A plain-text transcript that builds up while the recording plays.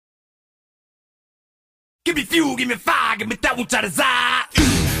Give me fuel, give me fire, give me that which I desire.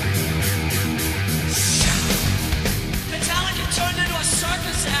 Metallica turned into a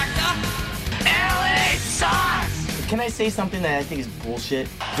circus actor. LA sucks! Can I say something that I think is bullshit?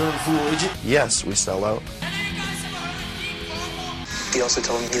 Doing Fool Agent? Yes, we sell out. He also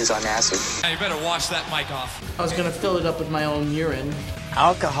told me he was on acid. Hey, you better wash that mic off. I was gonna fill it up with my own urine.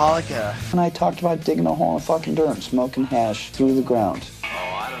 Alcoholica. And I talked about digging a hole in fucking dirt and smoking hash through the ground. Oh,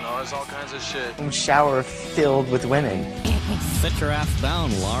 I don't know. There's all kinds of shit. Shower filled with women. Sit your ass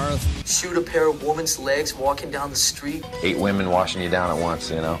down, Lars. Shoot a pair of woman's legs walking down the street. 8 women washing you down at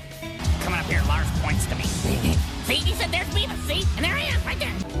once, you know? Come on up here, Lars points to me. See, he said there's Beavis, see? And there I am, right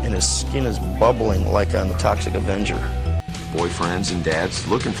there. And his skin is bubbling like on the Toxic Avenger. Boyfriends and dads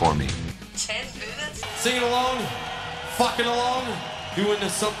looking for me. 10 minutes? Singing along, fucking along, doing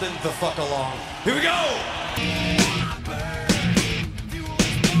something the fuck along. Here we go!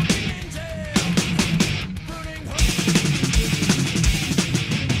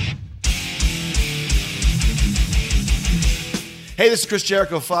 Hey, this is Chris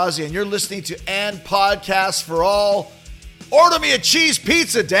Jericho Fozzy, and you're listening to And Podcast for All. Order me a cheese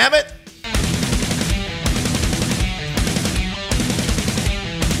pizza, damn it!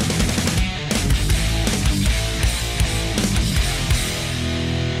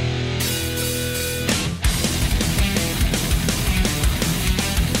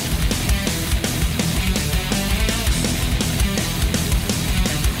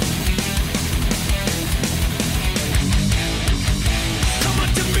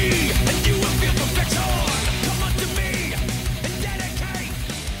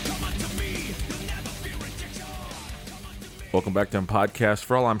 Welcome back to Podcast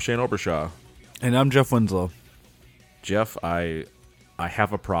for All. I'm Shane Obershaw. And I'm Jeff Winslow. Jeff, I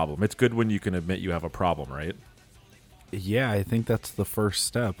have a problem. It's good when you can admit you have a problem, right? Yeah, I think that's the first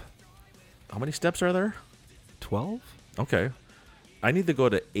step. How many steps are there? 12? Okay. I need to go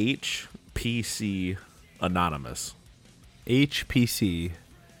to HPC Anonymous. HPC.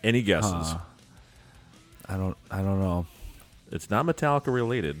 Any guesses? I don't know. It's not Metallica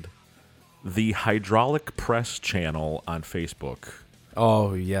related. The Hydraulic Press channel on Facebook.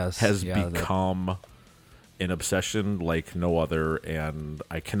 Oh, yes. Has become an obsession like no other, and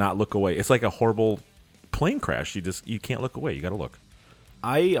I cannot look away. It's like a horrible plane crash. You can't look away. You got to look.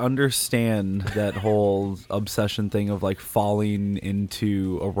 I understand that whole obsession thing of like falling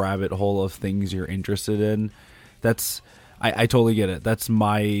into a rabbit hole of things you're interested in. I totally get it. That's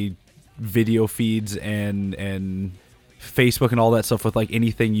my video feeds and Facebook and all that stuff with like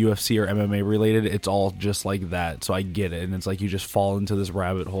anything UFC or MMA related. It's all just like that. So I get it. And it's like you just fall into this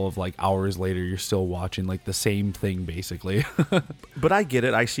rabbit hole of like hours later, you're still watching like the same thing basically. But I get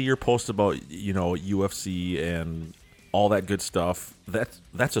it. I see your post about, UFC and all that good stuff.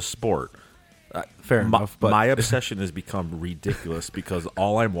 That's a sport. Fair enough. But my obsession has become ridiculous because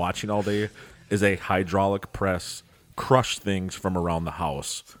all I'm watching all day is a hydraulic press crush things from around the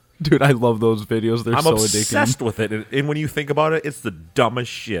house. Dude, I love those videos. They're so addicting. I'm obsessed with it. And when you think about it, it's the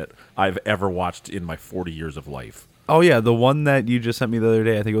dumbest shit I've ever watched in my 40 years of life. Oh, yeah. The one that you just sent me the other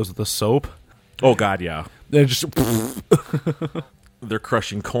day, I think it was with the soap. Oh, God, yeah. They're just... They're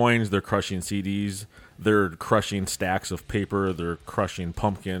crushing coins. They're crushing CDs. They're crushing stacks of paper. They're crushing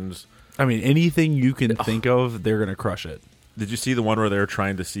pumpkins. I mean, anything you can think of, they're going to crush it. Did you see the one where they're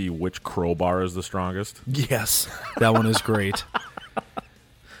trying to see which crowbar is the strongest? Yes. That one is great.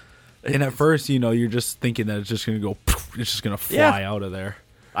 And at first, you're just thinking that it's just going to go, it's just going to fly out of there.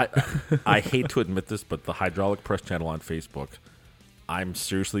 I hate to admit this, but the Hydraulic Press channel on Facebook, I'm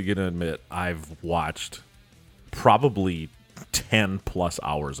seriously going to admit I've watched probably 10 plus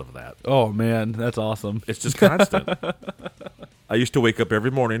hours of that. Oh, man, that's awesome. It's just constant. I used to wake up every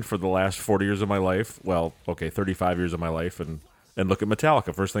morning for the last 40 years of my life. Well, okay, 35 years of my life and look at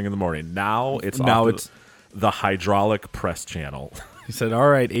Metallica first thing in the morning. Now it's the Hydraulic Press channel. He said, all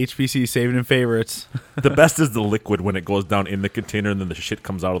right, HPC saving in favorites. The best is the liquid when it goes down in the container and then the shit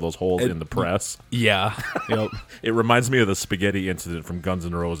comes out of those holes in the press. Yeah. Yep. It reminds me of the spaghetti incident from Guns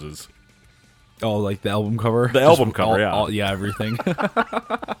N' Roses. Oh, like the album cover? The album cover, yeah. Yeah, everything.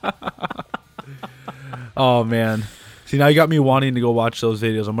 Oh, man. See, now you got me wanting to go watch those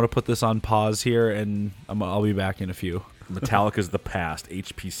videos. I'm going to put this on pause here, and I'll be back in a few. Metallica's the past.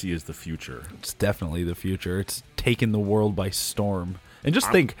 HPC is the future. It's definitely the future. It's taken the world by storm. And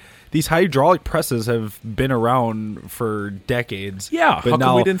just think, these hydraulic presses have been around for decades. Yeah, but how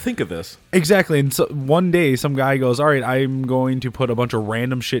come we didn't think of this? Exactly. And so one day, some guy goes, all right, I'm going to put a bunch of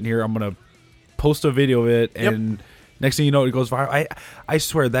random shit in here. I'm going to post a video of it, and next thing you know, it goes viral. I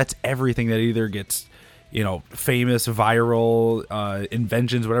swear, that's everything that either gets famous viral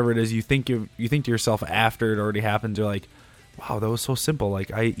inventions, whatever it is. You think to yourself after it already happened, you're like, wow, that was so simple.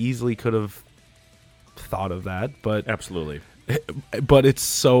 Like, I easily could have thought of that, but absolutely. But it's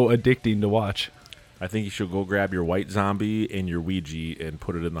so addicting to watch. I think you should go grab your white zombie and your Ouija and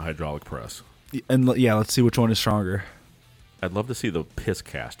put it in the hydraulic press. And yeah, let's see which one is stronger. I'd love to see the piss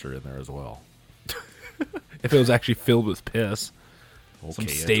caster in there as well. If it was actually filled with piss. Okay, some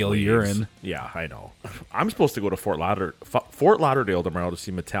stale urine. Yeah, I know. I'm supposed to go to Fort Lauderdale tomorrow to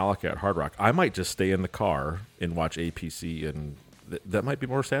see Metallica at Hard Rock. I might just stay in the car and watch APC, and that might be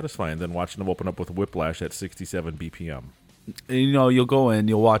more satisfying than watching them open up with Whiplash at 67 BPM. You'll go in,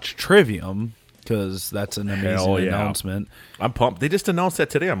 you'll watch Trivium, because that's an amazing announcement. I'm pumped. They just announced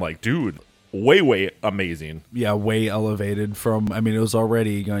that today. I'm like, dude, way amazing. Yeah, way elevated from, it was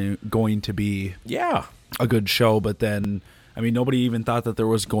already going to be a good show, but then, nobody even thought that there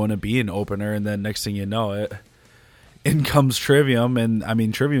was going to be an opener, and then next thing you know, in comes Trivium,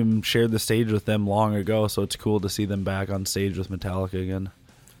 and Trivium shared the stage with them long ago, so it's cool to see them back on stage with Metallica again.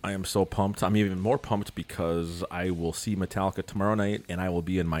 I am so pumped. I'm even more pumped because I will see Metallica tomorrow night, and I will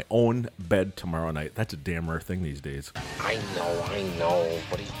be in my own bed tomorrow night. That's a damn rare thing these days. I know,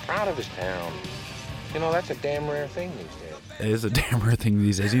 but he's proud of his town. That's a damn rare thing these days. It is a damn rare thing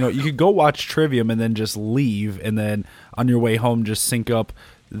these days. You could go watch Trivium and then just leave, and then on your way home just sync up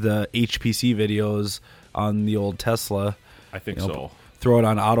the HPC videos on the old Tesla. I think so. Throw it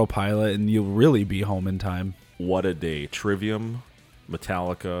on autopilot, and you'll really be home in time. What a day. Trivium,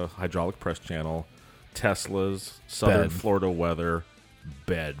 Metallica, Hydraulic Press Channel, Teslas, Southern Florida weather,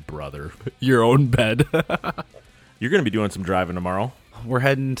 bed, brother. Your own bed. You're going to be doing some driving tomorrow. We're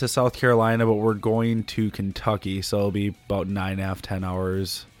heading to South Carolina, but we're going to Kentucky, so it'll be about 9.5, 10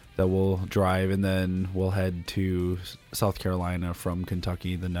 hours that we'll drive, and then we'll head to South Carolina from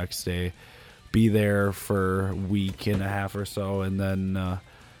Kentucky the next day, be there for a week and a half or so, and then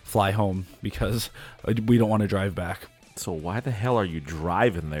fly home because we don't want to drive back. So why the hell are you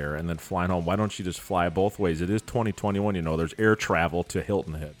driving there and then flying home? Why don't you just fly both ways? It is 2021, there's air travel to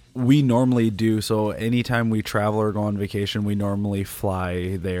Hilton Head. We normally do. So anytime we travel or go on vacation, we normally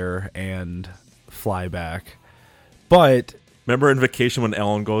fly there and fly back. But remember in Vacation when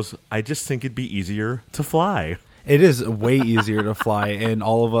Ellen goes, I just think it'd be easier to fly. It is way easier to fly, and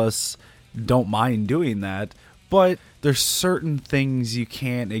all of us don't mind doing that. But there's certain things you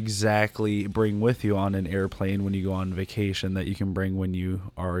can't exactly bring with you on an airplane when you go on vacation that you can bring when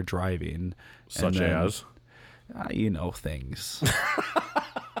you are driving. Such as? Things.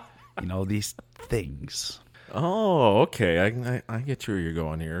 These things. Oh, okay. I get where you're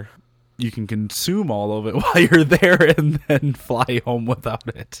going here. You can consume all of it while you're there and then fly home without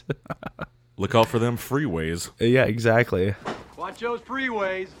it. Look out for them freeways. Yeah, exactly. Watch those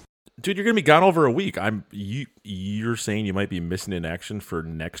freeways. Dude, you're gonna be gone over a week. You're saying you might be missing in action for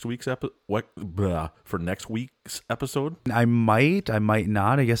next week's for next week's episode? I might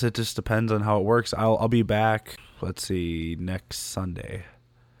not. I guess it just depends on how it works. I'll be back. Let's see, next Sunday.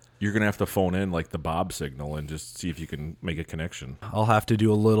 You're gonna have to phone in like the Bob signal and just see if you can make a connection. I'll have to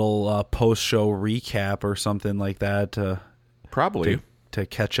do a little post-show recap or something like that. Probably to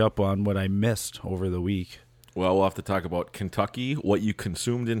catch up on what I missed over the week. Well, we'll have to talk about Kentucky, what you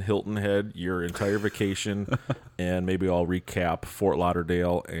consumed in Hilton Head, your entire vacation, and maybe I'll recap Fort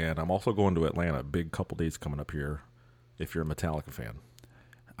Lauderdale. And I'm also going to Atlanta. Big couple days coming up here if you're a Metallica fan.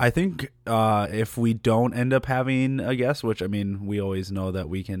 I think if we don't end up having a guest, which, we always know that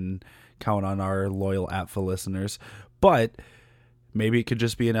we can count on our loyal APFA listeners, but maybe it could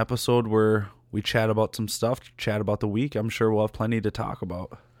just be an episode where we chat about some stuff, chat about the week. I'm sure we'll have plenty to talk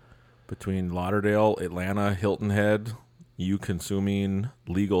about. Between Lauderdale, Atlanta, Hilton Head, you consuming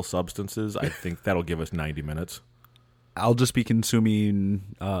legal substances, I think that'll give us 90 minutes. I'll just be consuming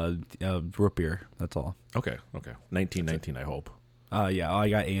root beer. That's all. Okay. 1919, I hope. Yeah, I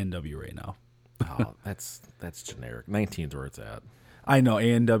got A&W right now. Oh, that's generic. 19's where it's at. I know,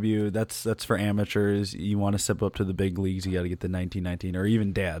 A&W, that's for amateurs. You want to step up to the big leagues, you got to get the 1919, or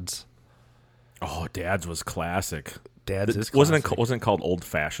even Dad's. Oh, Dad's was classic. Dad's is classic. Wasn't it called Old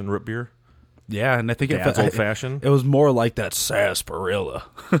Fashioned root beer? Yeah, and I think Dad's Old Fashioned. It was more like that sarsaparilla.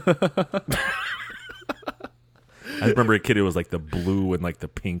 I remember a kid. It was like the blue and like the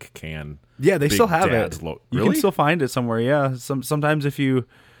pink can. Yeah, they still have it. Really? You can still find it somewhere. Yeah, sometimes if you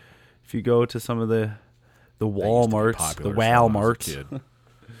go to some of the Walmarts, the Walmarts,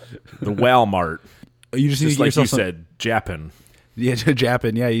 the Walmart. You just need to get like you yourself said, Japan. Yeah,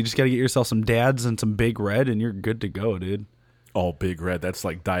 Japan. Yeah, you just got to get yourself some Dads and some Big Red, and you're good to go, dude. Oh, Big Red. That's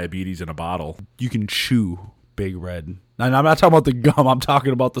like diabetes in a bottle. You can chew Big Red. And I'm not talking about the gum. I'm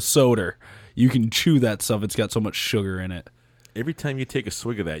talking about the soda. you can chew that stuff. It's got so much sugar in it. Every time you take a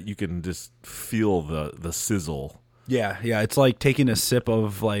swig of that, you can just feel the sizzle. Yeah, it's like taking a sip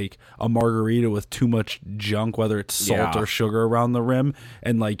of like a margarita with too much junk, whether it's salt or sugar around the rim,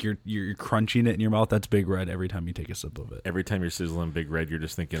 and like you're crunching it in your mouth. That's Big Red every time you take a sip of it. Every time you're sizzling Big Red, you're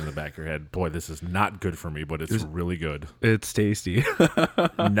just thinking in the back of your head, boy, this is not good for me, but it's really good. It's tasty.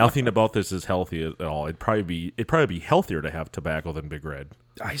 Nothing about this is healthy at all. It'd probably be healthier to have tobacco than Big Red.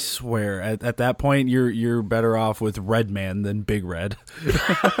 I swear, at that point, you're better off with Red Man than Big Red.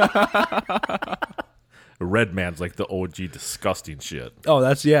 Red Man's like the OG disgusting shit. Oh,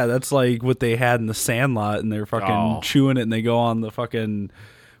 that's like what they had in the Sandlot, and they're fucking chewing it, and they go on the fucking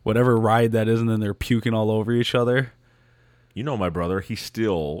whatever ride that is, and then they're puking all over each other. You know my brother, he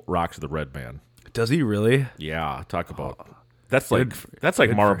still rocks the Red Man. Does he really? Yeah, talk about that's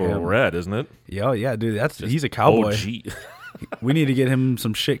like Marlboro Red, isn't it? Yeah, dude, he's a cowboy. OG. We need to get him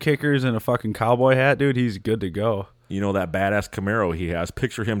some shit kickers and a fucking cowboy hat, dude. He's good to go. You know that badass Camaro he has?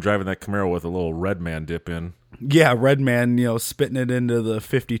 Picture him driving that Camaro with a little Red Man dip in. Yeah, Red Man, spitting it into the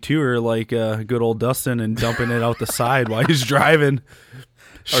 52er like good old Dustin and dumping it out the side while he's driving.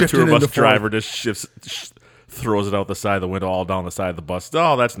 Our tour bus driver just throws it out the side of the window, all down the side of the bus.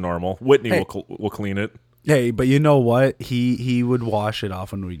 Oh, that's normal. Whitney will clean it. Hey, but you know what? He would wash it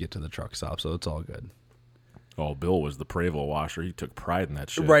off when we get to the truck stop, so it's all good. Oh, Bill was the Prevost washer. He took pride in that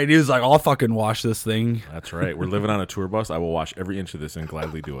shit. Right, he was like, I'll fucking wash this thing. That's right. We're living on a tour bus. I will wash every inch of this and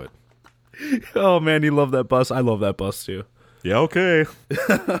gladly do it. Oh, man, you love that bus. I love that bus, too. Yeah, okay.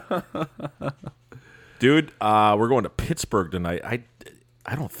 Dude, we're going to Pittsburgh tonight.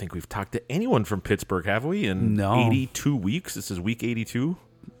 I don't think we've talked to anyone from Pittsburgh, have we? In 82 weeks? This is week 82?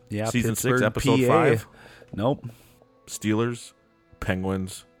 Yeah, Season Pittsburgh, 6, Episode PA. 5? Nope. Steelers,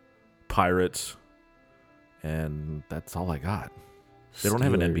 Penguins, Pirates, and that's all I got. They don't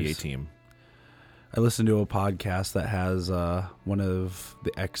have an NBA team. I listened to a podcast that has one of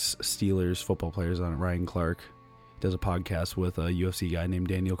the ex-Steelers football players on it, Ryan Clark. He does a podcast with a UFC guy named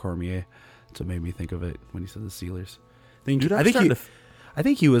Daniel Cormier. That's what made me think of it when he said the Steelers. I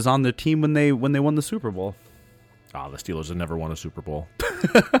think he was on the team when they won the Super Bowl. The Steelers have never won a Super Bowl.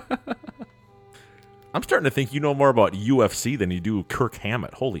 I'm starting to think you know more about UFC than you do Kirk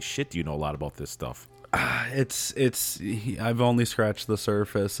Hammett. Holy shit, do you know a lot about this stuff? I've only scratched the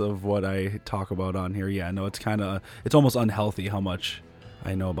surface of what I talk about on here. Yeah, no, it's almost unhealthy how much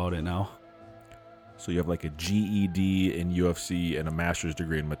I know about it now. So you have like a GED in UFC and a master's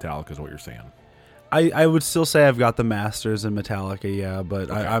degree in Metallica is what you're saying. I would still say I've got the masters in Metallica, yeah, but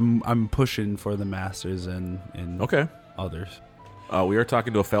okay. I'm pushing for the masters in others. We are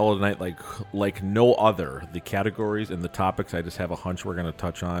talking to a fellow tonight like no other. The categories and the topics I just have a hunch we're going to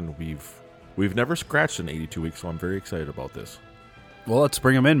touch on. We've never scratched in 82 weeks, so I'm very excited about this. Well, let's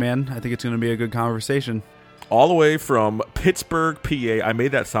bring them in, man. I think it's going to be a good conversation. All the way from Pittsburgh, PA. I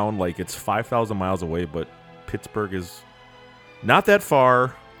made that sound like it's 5,000 miles away, but Pittsburgh is not that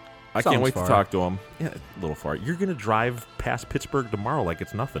far. I can't wait to talk to him. Yeah, a little far. You're going to drive past Pittsburgh tomorrow like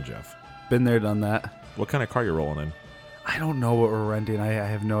it's nothing, Jeff. Been there, done that. What kind of car you rolling in? I don't know what we're renting. I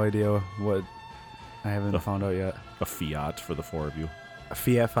have no idea what. I haven't found out yet. A Fiat for the four of you. A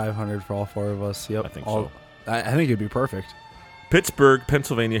Fiat 500 for all four of us. Yep. I think so. I think it'd be perfect. Pittsburgh,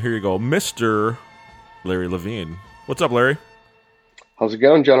 Pennsylvania. Here you go. Mr. Larry Levine. What's up, Larry? How's it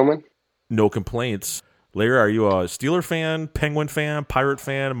going, gentlemen? No complaints. Larry, are you a Steeler fan, Penguin fan, Pirate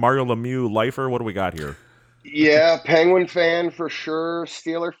fan, Mario Lemieux, lifer? What do we got here? Yeah, Penguin fan for sure.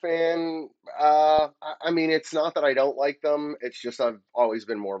 Steeler fan. I mean, it's not that I don't like them. It's just I've always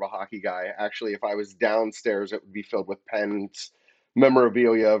been more of a hockey guy. Actually, if I was downstairs, it would be filled with Pens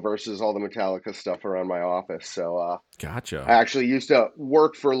memorabilia versus all the Metallica stuff around my office. So, gotcha. I actually used to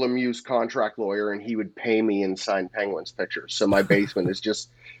work for Lemieux's contract lawyer, and he would pay me and sign Penguins pictures. So my basement is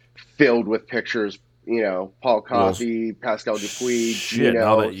just filled with pictures. You know, Paul Coffey, Pascal Dupuis. Shit,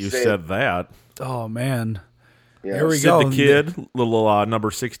 now that you said that. Oh, man. Yeah. There we Sid go. the Kid, little number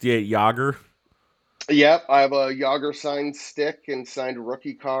 68 Yager. Yep, I have a Yager signed stick and signed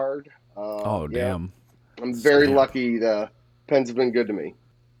rookie card. Damn. I'm very lucky. The Pens have been good to me.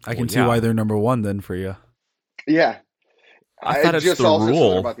 I can see why they're number one then for you. Yeah. I thought it's just the also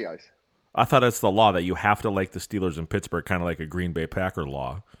rule. about the ice. I thought it's the law that you have to like the Steelers in Pittsburgh, kind of like a Green Bay Packer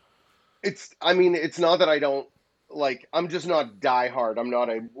law. It's not that I don't like, I'm just not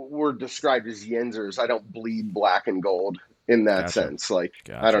diehard. We're described as Yenzers. I don't bleed black and gold in that sense. Like,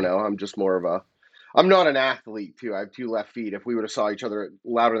 I don't know. I'm just more of I'm not an athlete too. I have two left feet. If we would have saw each other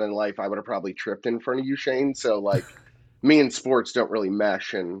louder than life, I would have probably tripped in front of you, Shane. So like me and sports don't really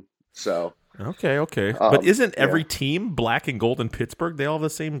mesh. And so. Okay. But isn't every team black and gold in Pittsburgh? They all have the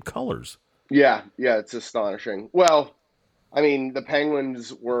same colors. Yeah, it's astonishing. Well, I mean, the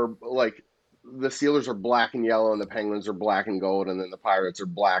Penguins were like, the Steelers are black and yellow, and the Penguins are black and gold, and then the Pirates are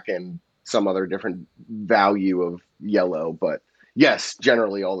black and some other different value of yellow. But yes,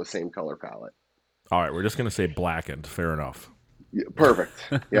 generally all the same color palette. All right, we're just going to say blackened. Fair enough. Yeah, perfect.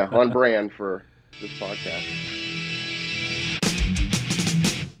 Yeah, on brand for this podcast.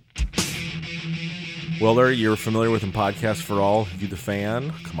 Well, Larry, you're familiar with him, Podcast for All. You, the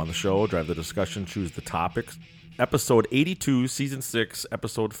fan, come on the show, drive the discussion, choose the topics. Episode 82, Season 6,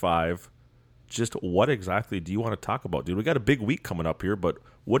 Episode 5. Just what exactly do you want to talk about, dude? We got a big week coming up here, but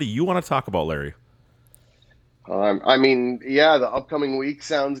what do you want to talk about, Larry? I mean, yeah, the upcoming week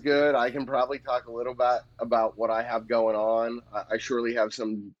sounds good. I can probably talk a little bit about what I have going on. I surely have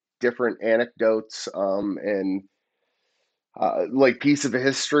some different anecdotes and like piece of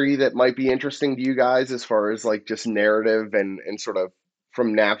history that might be interesting to you guys as far as like just narrative and sort of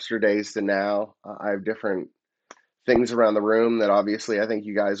from Napster days to now. I have different things around the room that obviously I think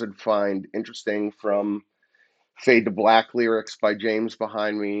you guys would find interesting, from Fade to Black lyrics by James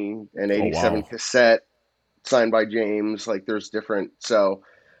behind me, an 87 cassette signed by James. Like there's different. So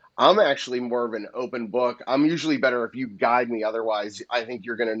I'm actually more of an open book. I'm usually better if you guide me. Otherwise, I think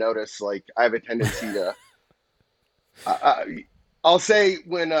you're going to notice like I have a tendency to I'll say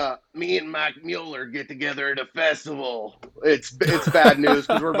when me and Mike Mueller get together at a festival, it's bad news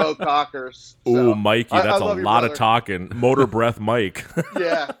because we're both talkers. So Ooh, Mikey, that's a lot of talking. Motor breath Mike.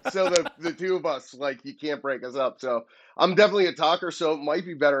 Yeah, so the two of us, like, you can't break us up. So I'm definitely a talker, so it might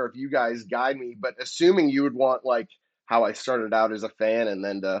be better if you guys guide me. But assuming you would want, like, how I started out as a fan and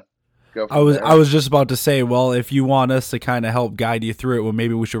then to go from there. I was just about to say, well, if you want us to kind of help guide you through it, well,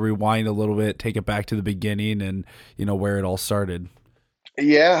 maybe we should rewind a little bit, take it back to the beginning and, you know, where it all started.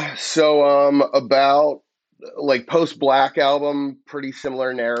 Yeah, so about like post Black album, pretty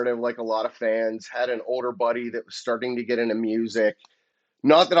similar narrative, like a lot of fans. Had an older buddy that was starting to get into music.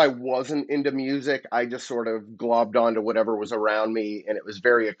 Not that I wasn't into music, I just sort of globbed onto whatever was around me, and it was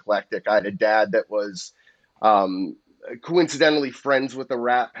very eclectic. I had a dad that was coincidentally friends with the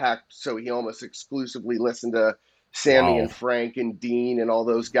Rat Pack, so he almost exclusively listened to Sammy and Frank and Dean and all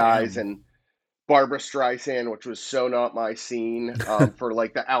those guys. And Barbara Streisand, which was so not my scene, for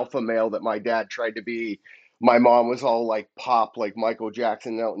like the alpha male that my dad tried to be. My mom was all like pop, like Michael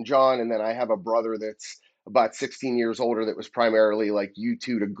Jackson, Elton John. And then I have a brother that's about 16 years older that was primarily like U2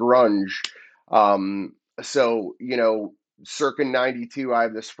 to grunge. So, you know, circa 92, I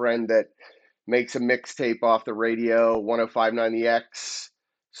have this friend that makes a mixtape off the radio, 105.9 The X,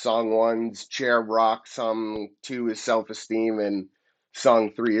 song 1's Chair Rock, song 2 is Self-Esteem, and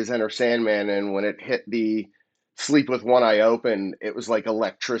song 3 is Enter Sandman. And when it hit the Sleep with One Eye Open, it was like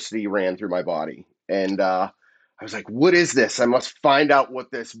electricity ran through my body. And I was like, what is this? I must find out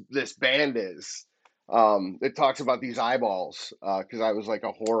what this band is. It talks about these eyeballs, because I was like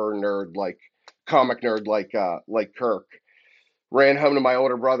a horror nerd, like comic nerd, like Kirk. Ran home to my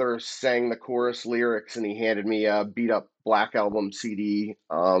older brother, sang the chorus lyrics, and he handed me a beat up Black Album CD.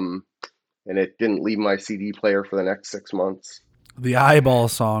 And it didn't leave my CD player for the next 6 months. The eyeball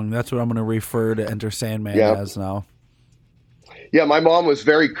song, that's what I'm going to refer to Enter Sandman as now. Yeah, my mom was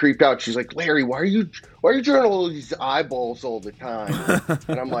very creeped out. She's like, Larry, why are you drawing all these eyeballs all the time?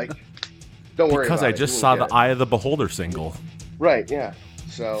 And I'm like, don't worry about it. Because I just saw the Eye of the Beholder single. Right, yeah.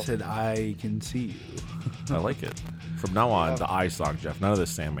 So I said, I can see you. I like it. From now on, the eye song, Jeff. None of this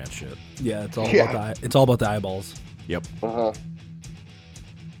Sandman shit. Yeah, it's all about the eyeballs. Yep. Uh-huh.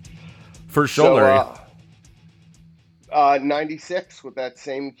 First show, Larry. 96 with that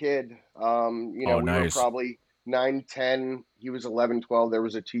same kid. We were probably 9, 10. He was 11, 12. There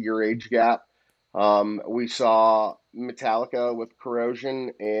was a 2-year age gap. We saw Metallica with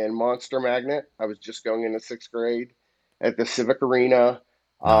Corrosion and Monster Magnet. I was just going into 6th grade at the Civic Arena.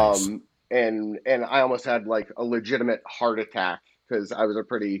 Nice. And I almost had like a legitimate heart attack because I was a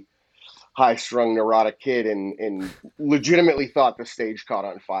pretty high-strung, neurotic kid and legitimately thought the stage caught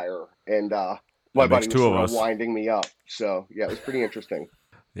on fire. And my buddy was sort of winding me up. So, yeah, it was pretty interesting.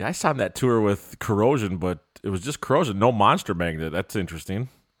 Yeah, I saw that tour with Corrosion, but it was just Corrosion, no Monster Magnet. That's interesting.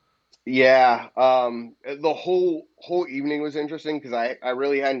 Yeah, the whole evening was interesting because I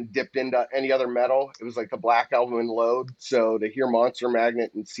really hadn't dipped into any other metal. It was like the Black Album and Load. So to hear Monster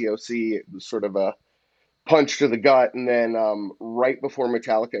Magnet and COC, it was sort of a punch to the gut. And then right before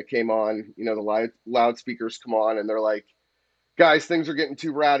Metallica came on, you know, the loudspeakers come on and they're like, guys, things are getting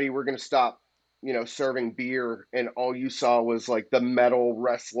too rowdy. We're going to stop, you know, serving beer. And all you saw was like the metal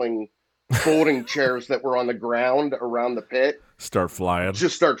wrestling folding chairs that were on the ground around the pit start flying.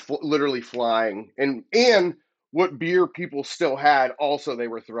 Just start literally flying. And what beer people still had, also they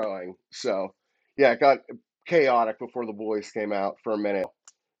were throwing. So, yeah, it got chaotic before the boys came out for a minute.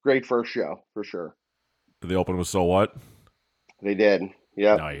 Great first show, for sure. Did they open with So What? They did,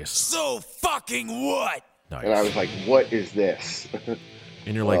 yeah. Nice. So fucking what? Nice. And I was like, what is this?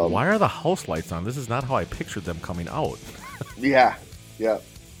 And you're like, why are the house lights on? This is not how I pictured them coming out. Yeah.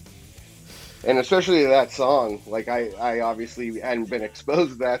 And especially that song, like I obviously hadn't been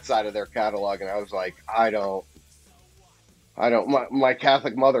exposed to that side of their catalog, and I was like, I don't, my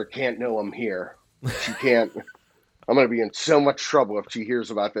Catholic mother can't know I'm here. She can't, I'm going to be in so much trouble if she hears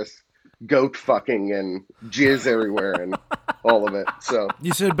about this goat fucking and jizz everywhere and all of it. So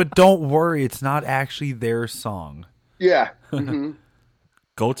you said, but don't worry, it's not actually their song. Yeah. Mm-hmm.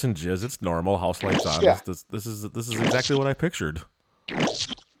 Goats and jizz, it's normal. House lights on. Yeah. This is exactly what I pictured.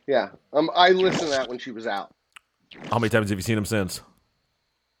 Yeah. I listened to that when she was out. How many times have you seen them since?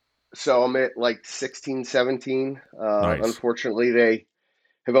 So I'm at like 16, 17. Nice. Unfortunately, they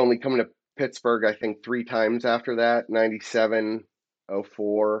have only come to Pittsburgh, I think, 3 times after that, 97,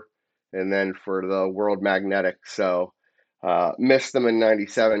 04, and then for the World Magnetic. So missed them in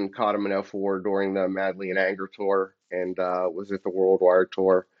 97, caught them in 04 during the Madly in Anger tour, and was at the Worldwide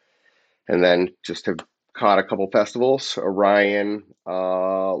tour. And then just have caught a couple festivals, Orion,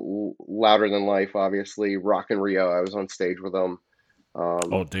 Louder Than Life, obviously, Rock in Rio. I was on stage with them.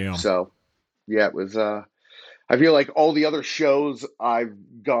 Oh, damn. So, yeah, it was, I feel like all the other shows I've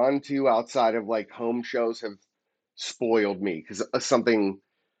gone to outside of like home shows have spoiled me because something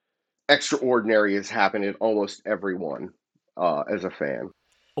extraordinary has happened at almost every one as a fan.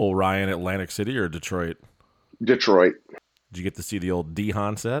 Orion, Atlantic City or Detroit? Detroit. Did you get to see the old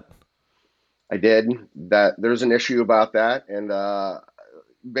D-Han set? I did. There's an issue about that, and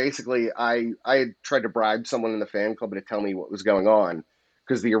basically I had tried to bribe someone in the fan club to tell me what was going on,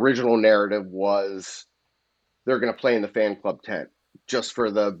 because the original narrative was they're going to play in the fan club tent just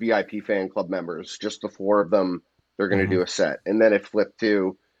for the VIP fan club members, just the 4 of them. They're going to do a set, and then it flipped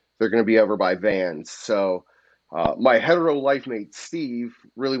to they're going to be over by Vans. So my hetero life mate Steve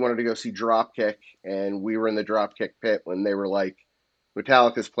really wanted to go see Dropkick, and we were in the Dropkick pit when they were like,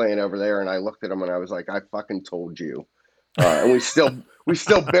 Metallica's playing over there, and I looked at him and I was like, I fucking told you. And we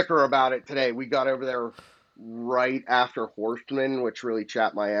still bicker about it today. We got over there right after Horseman, which really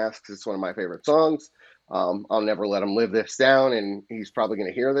chapped my ass because it's one of my favorite songs. I'll never let him live this down, and he's probably going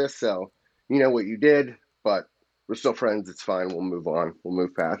to hear this, so you know what you did, but we're still friends. It's fine. We'll move on. We'll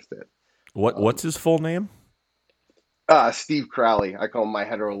move past it. What's his full name? Steve Crowley. I call him my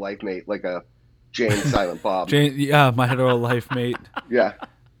hetero life mate, like a Jane Silent Bob. My hetero life mate. Yeah.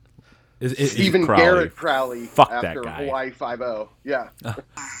 Stephen Garrett Crowley. Fuck after that guy. Hawaii 5-0. Yeah. Oh,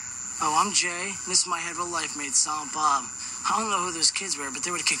 I'm Jay. This is my hetero life mate, Silent Bob. I don't know who those kids were, but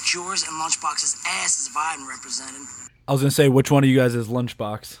they would kick Yours and Lunchbox's asses if I hadn't represented. I was going to say, which one of you guys is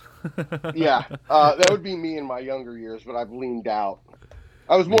Lunchbox? Yeah. That would be me in my younger years, but I've leaned out.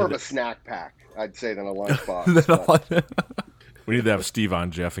 I was more of a snack pack, I'd say, than a lunchbox. We need to have Steve on,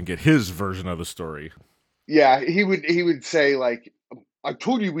 Jeff, and get his version of the story. Yeah, he would say, like, I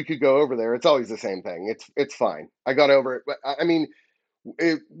told you we could go over there. It's always the same thing. It's fine. I got over it. But, I mean,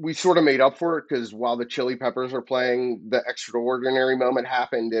 we sort of made up for it because while the Chili Peppers were playing, the extraordinary moment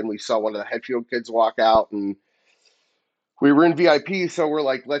happened, and we saw one of the Hetfield kids walk out, and we were in VIP, so we're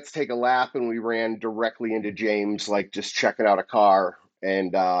like, let's take a lap, and we ran directly into James, like, just checking out a car.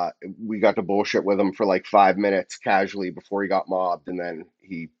 And we got to bullshit with him for like 5 minutes casually before he got mobbed, and then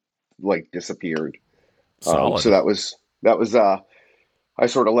he like disappeared. So that was I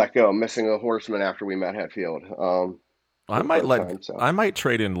sort of let go, missing a Horseman after we met Hetfield. I might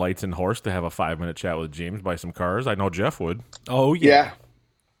trade in Lights and Horse to have a 5-minute chat with James, buy some cars. I know Jeff would. Oh yeah.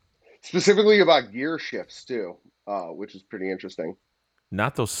 Specifically about gear shifts too, which is pretty interesting.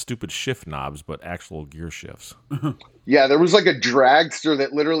 Not those stupid shift knobs, but actual gear shifts. Yeah, there was like a dragster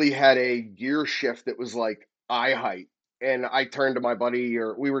that literally had a gear shift that was like eye height. And I turned to my buddy,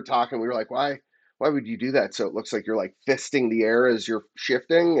 or we were talking, we were like, why would you do that? So it looks like you're like fisting the air as you're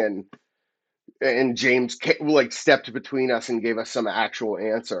shifting. And James like stepped between us and gave us some actual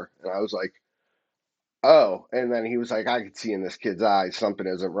answer. And I was like, oh. And then he was like, I could see in this kid's eyes something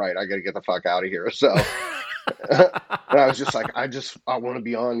isn't right. I got to get the fuck out of here. So and I was just like, I want to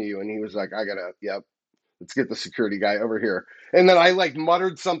be on you. And he was like, let's get the security guy over here. And then I like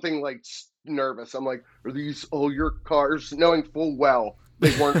muttered something like nervous. I'm like, are these all your cars? Knowing full well they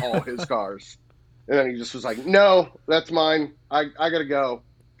weren't all his cars. And then he just was like, no, that's mine. I got to go.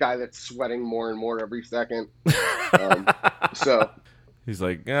 Guy that's sweating more and more every second. So he's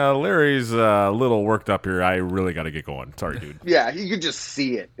like, Larry's a little worked up here. I really got to get going. Sorry, dude. Yeah, you could just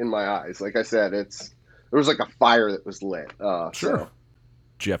see it in my eyes. Like I said, there was like a fire that was lit. Sure. So.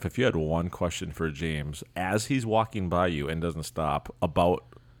 Jeff, if you had one question for James as he's walking by you and doesn't stop about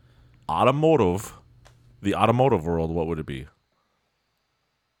the automotive world, what would it be?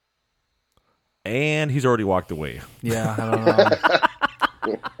 And he's already walked away. Yeah, I don't know.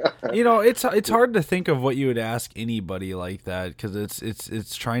 You know, it's hard to think of what you would ask anybody like that, because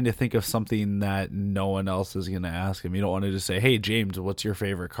it's trying to think of something that no one else is going to ask him. You don't want to just say, "Hey, James, what's your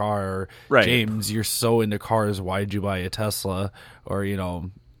favorite car?" Or, right. "James, you're so into cars. Why'd you buy a Tesla?" Or, you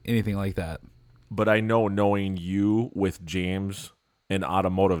know, anything like that. But I know, knowing you with James and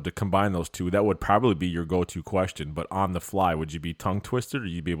automotive, to combine those two, that would probably be your go-to question. But on the fly, would you be tongue-twisted, or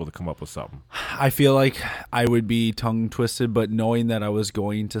you'd be able to come up with something? I feel like I would be tongue-twisted, but knowing that I was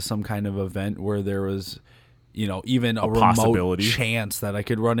going to some kind of event where there was, you know, even a remote chance that I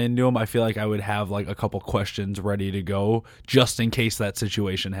could run into him, I feel like I would have like a couple questions ready to go just in case that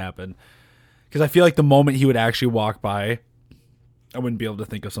situation happened. Because I feel like the moment he would actually walk by, I wouldn't be able to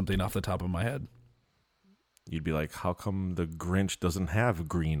think of something off the top of my head. You'd be like, how come the Grinch doesn't have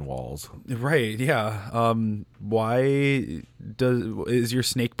green walls? Right, yeah. Why is your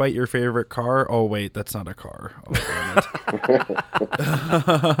Snakebite your favorite car? Oh, wait, that's not a car. Oh,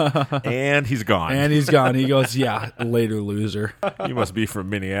 and he's gone. And he's gone. He goes, yeah, later, loser. You must be from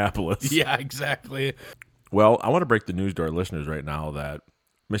Minneapolis. Yeah, exactly. Well, I want to break the news to our listeners right now that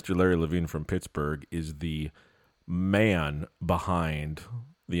Mr. Larry Levine from Pittsburgh is the man behind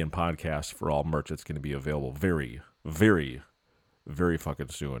the In Podcast for All merch that's going to be available very, very, very fucking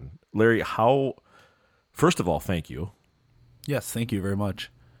soon. Larry, first of all, thank you. Yes, thank you very much.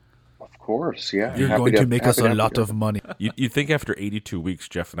 Of course, yeah. You're going to make us a lot of money. You'd think after 82 weeks,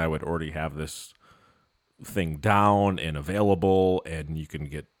 Jeff and I would already have this thing down and available, and you can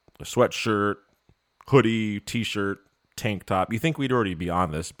get a sweatshirt, hoodie, t-shirt, tank top. You think we'd already be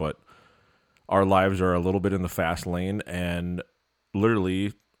on this, but our lives are a little bit in the fast lane, and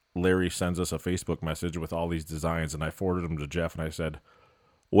literally Larry sends us a Facebook message with all these designs, and I forwarded them to Jeff, and I said,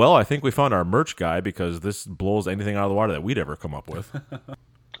 well, I think we found our merch guy, because this blows anything out of the water that we'd ever come up with.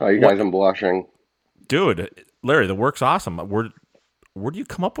 Oh, you guys, I'm blushing. Dude, Larry, the work's awesome. Where do you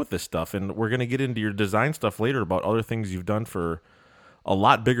come up with this stuff? And we're going to get into your design stuff later about other things you've done for a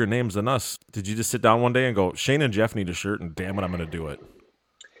lot bigger names than us. Did you just sit down one day and go, Shane and Jeff need a shirt, and damn it, I'm going to do it?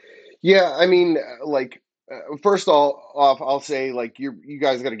 Yeah, I mean, like, first off, I'll say, like, you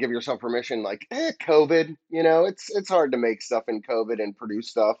guys got to give yourself permission. Like, COVID, you know, it's hard to make stuff in COVID and produce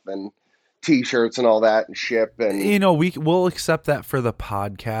stuff and T-shirts and all that and ship. And you know, we'll accept that for the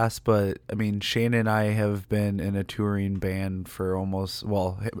podcast, but I mean, Shane and I have been in a touring band for almost,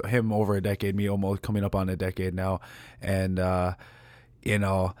 well, him over a decade, me almost coming up on a decade now, and you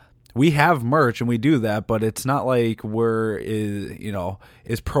know, we have merch and we do that, but it's not like we're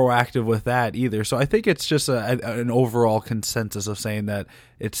is proactive with that either. So I think it's just an overall consensus of saying that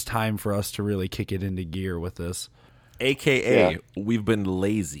it's time for us to really kick it into gear with this. AKA, we've been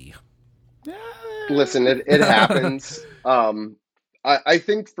lazy. Listen, it happens. I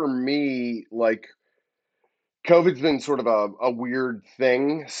think for me, like, COVID's been sort of a weird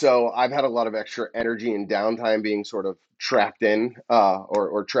thing. So I've had a lot of extra energy and downtime being sort of trapped in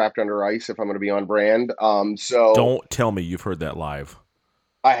or trapped under ice, if I'm going to be on brand. So don't tell me you've heard that live.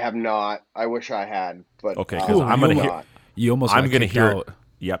 I have not. I wish I had, but okay, because I'm going to hear. You almost. I'm going to hear. Out.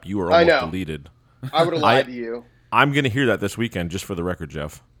 Yep, you were almost deleted. I would have lied to you. I'm going to hear that this weekend, just for the record,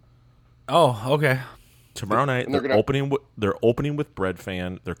 Jeff. Oh, okay. Tomorrow night, they're opening with Bread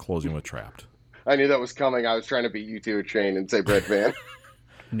Fan. They're closing with Trapped. I knew that was coming. I was trying to beat you to a chain and say Bread Fan.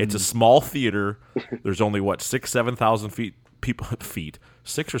 It's a small theater. There's only 7,000 feet.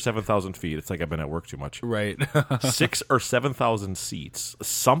 6 or 7,000 feet. It's like I've been at work too much. Right. 6 or 7,000 seats.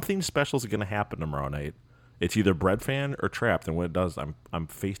 Something special is going to happen tomorrow night. It's either Bread Fan or Trapped, and when it does, I'm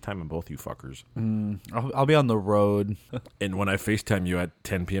FaceTiming both you fuckers. I'll be on the road. And when I FaceTime you at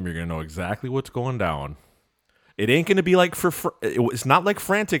 10 p.m., you're going to know exactly what's going down. It ain't going to be like it's not like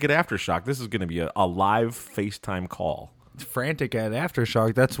Frantic at Aftershock. This is going to be a live FaceTime call. Frantic at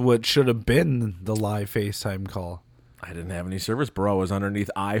Aftershock, that's what should have been the live FaceTime call. I didn't have any service, bro. I was underneath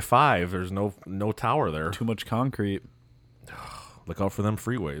I-5. There's no tower there. Too much concrete. Look out for them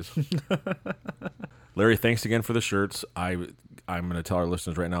freeways. Larry, thanks again for the shirts. I'm going to tell our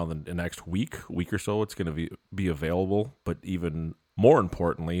listeners right now, the next week or so, it's going to be available. But even more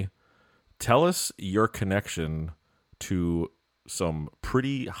importantly, tell us your connection to some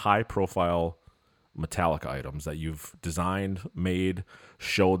pretty high-profile Metallica items that you've designed, made,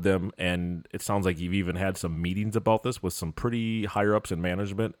 showed them, and it sounds like you've even had some meetings about this with some pretty higher-ups in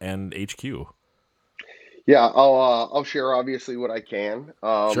management and HQ. Yeah, I'll share obviously what I can.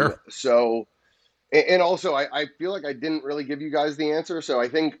 Sure. So And also, I feel like I didn't really give you guys the answer. So I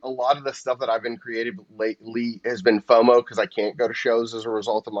think a lot of the stuff that I've been creative lately has been FOMO because I can't go to shows as a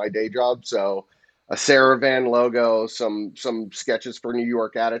result of my day job. So a Saravan logo, some sketches for New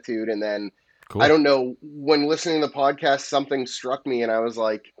York Attitude, and then cool. I don't know, when listening to the podcast, something struck me, and I was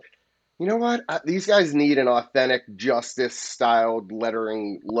like, you know what? These guys need an authentic Justice-styled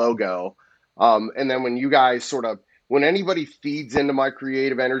lettering logo. And then when you guys when anybody feeds into my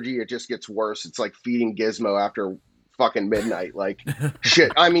creative energy, it just gets worse. It's like feeding Gizmo after fucking midnight. Like,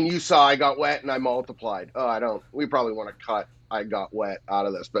 shit. I mean, you saw I got wet and I multiplied. Oh, we probably want to cut I got wet out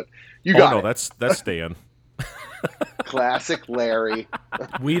of this, but you got it. That's staying. Classic Larry.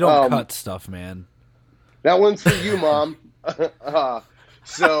 We don't cut stuff, man. That one's for you, Mom.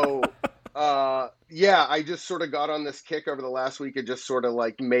 Yeah, I just sort of got on this kick over the last week of just sort of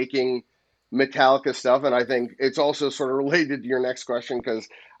like making Metallica stuff, and I think it's also sort of related to your next question because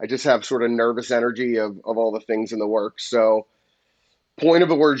I just have sort of nervous energy of all the things in the works. So, point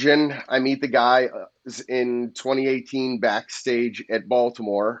of origin, I meet the guy in 2018 backstage at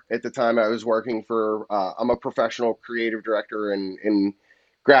Baltimore. At the time, I was working for, I'm a professional creative director and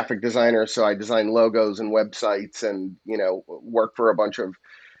graphic designer, so I design logos and websites and, work for a bunch of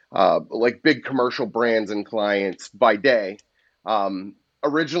like big commercial brands and clients by day.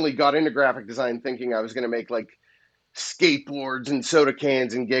 Originally got into graphic design thinking I was going to make like skateboards and soda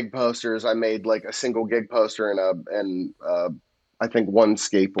cans and gig posters. I made like a single gig poster and I think one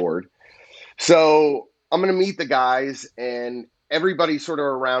skateboard. So I'm going to meet the guys, and everybody sort of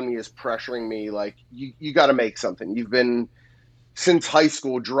around me is pressuring me like, you got to make something. You've been since high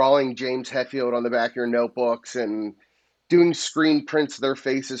school drawing James Hetfield on the back of your notebooks and doing screen prints of their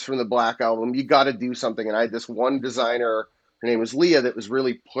faces from the Black Album. You got to do something. And I had this one designer, her name was Leah, that was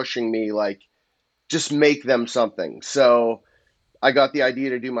really pushing me like, just make them something. So I got the idea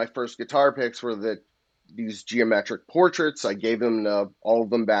to do my first guitar picks were these geometric portraits. I gave them to all of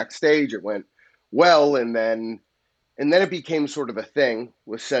them backstage. It went well. And then it became sort of a thing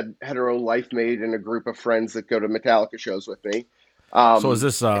with said hetero life mate and a group of friends that go to Metallica shows with me. So is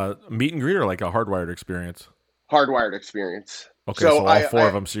this a meet and greet or like a hardwired experience? Hardwired experience. Okay, so all four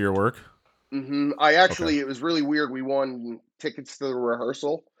of them see your work? Mm-hmm. It was really weird. We won tickets to the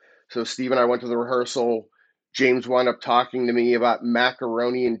rehearsal. So Steve and I went to the rehearsal. James wound up talking to me about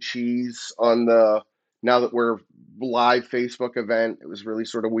macaroni and cheese on the Now That We're Live Facebook event. It was really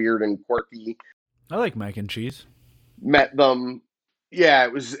sort of weird and quirky. I like mac and cheese. Met them. Yeah,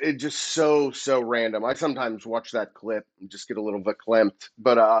 it just so random. I sometimes watch that clip and just get a little verklempt.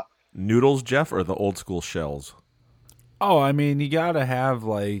 But noodles, Jeff, or the old school shells? Oh, I mean, you gotta have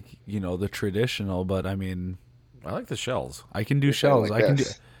like, the traditional, but I mean, I like the shells. I can do shells. I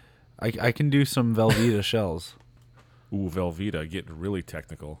can do some Velveeta shells. Ooh, Velveeta, getting really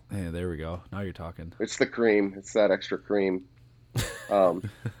technical. Hey, there we go. Now you're talking. It's the cream. It's that extra cream.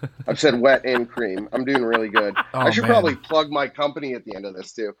 I've said wet and cream. I'm doing really good. I should probably plug my company at the end of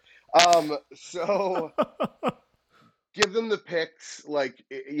this too. So give them the picks. Like,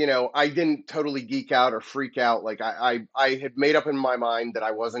 I didn't totally geek out or freak out. Like I had made up in my mind that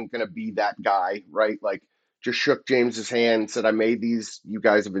I wasn't going to be that guy, right? Like just shook James's hand, said, I made these, you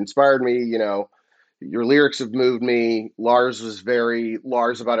guys have inspired me. Your lyrics have moved me. Lars was very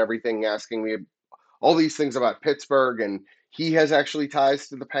Lars about everything, asking me all these things about Pittsburgh, and he has actually ties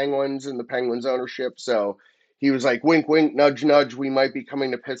to the Penguins and the Penguins ownership. So he was like, wink, wink, nudge, nudge. We might be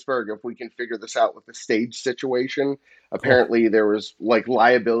coming to Pittsburgh if we can figure this out with the stage situation. Apparently there was like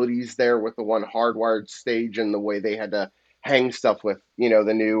liabilities there with the one hardwired stage and the way they had to hang stuff with,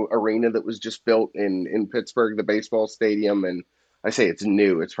 the new arena that was just built in Pittsburgh, the baseball stadium. And I say it's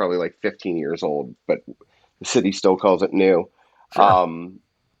new. It's probably like 15 years old, but the city still calls it new. Sure.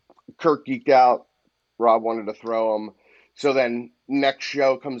 Kirk geeked out. Rob wanted to throw him. So then next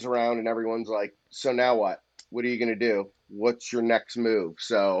show comes around and everyone's like, so now what? What are you going to do? What's your next move?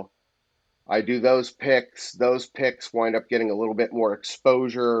 So I do those picks. Those picks wind up getting a little bit more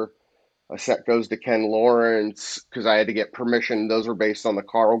exposure. A set goes to Ken Lawrence because I had to get permission. Those were based on the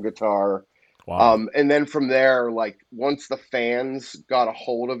Carl guitar. Wow. And then from there, like once the fans got a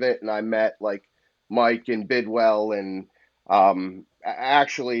hold of it and I met like Mike and Bidwell and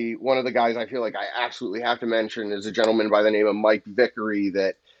actually one of the guys I feel like I absolutely have to mention is a gentleman by the name of Mike Vickery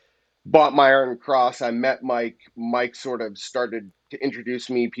that bought my Iron Cross. I met Mike. Mike sort of started to introduce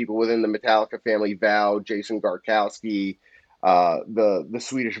me people within the Metallica family, Val, Jason Garkowski, the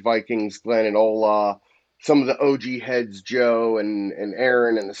Swedish Vikings, Glenn and Ola, some of the OG heads, Joe and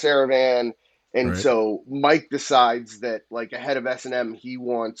Aaron and the Saravan. And so Mike decides that like ahead of S&M, he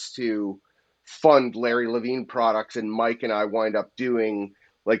wants to fund Larry Levine products. And Mike and I wind up doing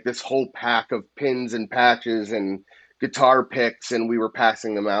like this whole pack of pins and patches and guitar picks, and we were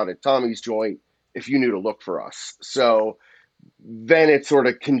passing them out at Tommy's joint if you knew to look for us. So then it sort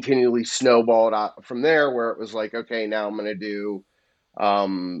of continually snowballed out from there, where it was like, okay, now I'm going to do,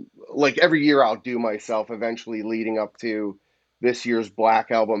 like every year I'll do myself, eventually leading up to this year's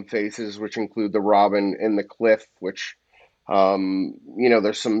Black Album faces, which include the Robin and the Cliff, which,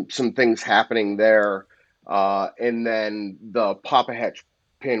 there's some things happening there. And then the Papa Hetch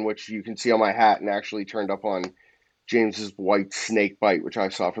pin, which you can see on my hat and actually turned up on James's white snake bite, which I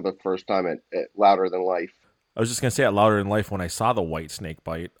saw for the first time at Louder Than Life. I was just going to say at Louder Than Life, when I saw the white snake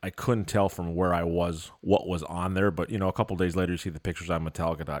bite, I couldn't tell from where I was what was on there. But, a couple days later, you see the pictures on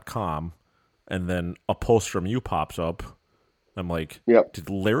Metallica.com, and then a post from you pops up. I'm like, yep. Did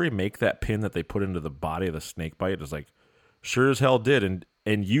Larry make that pin that they put into the body of the snake bite? It's like, sure as hell did.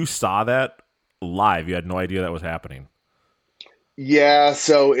 And you saw that live. You had no idea that was happening. Yeah,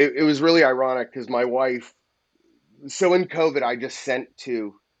 so it was really ironic because my wife, so in COVID, I just sent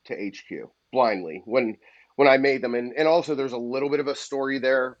to HQ blindly when I made them. And also there's a little bit of a story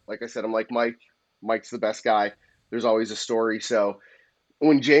there. Like I said, I'm like, Mike's the best guy. There's always a story. So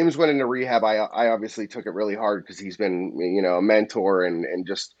when James went into rehab, I obviously took it really hard because he's been, a mentor and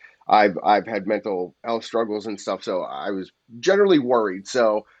just, I've had mental health struggles and stuff. So I was generally worried.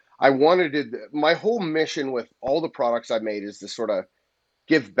 So I wanted to, my whole mission with all the products I made is to sort of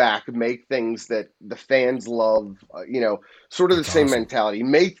give back, make things that the fans love, sort of the same mentality,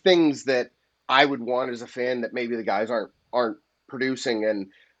 make things that I would want as a fan that maybe the guys aren't producing.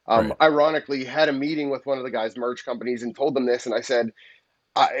 And ironically had a meeting with one of the guys' merch companies and told them this. And I said,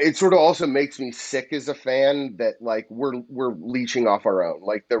 it sort of also makes me sick as a fan that like we're leeching off our own,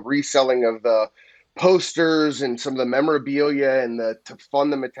 like the reselling of the posters and some of the memorabilia and to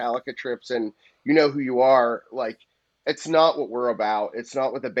fund the Metallica trips. And you know who you are, like, it's not what we're about. It's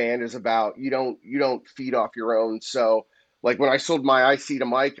not what the band is about. You don't feed off your own. So like when I sold my IC to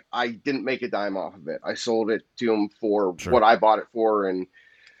Mike, I didn't make a dime off of it. I sold it to him for what I bought it for. And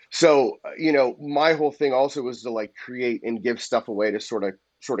so, my whole thing also was to like create and give stuff away to sort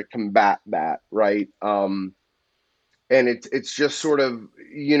of combat that. Right. And it's just sort of,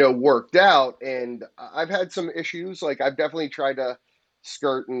 worked out. And I've had some issues. Like I've definitely tried to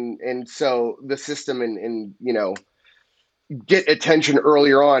skirt and so the system and get attention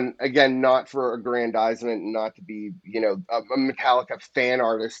earlier on, again, not for aggrandizement and not to be, a Metallica fan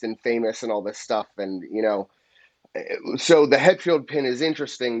artist and famous and all this stuff. And, so the Hetfield pin is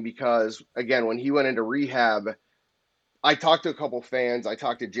interesting because, again, when he went into rehab, I talked to a couple fans. I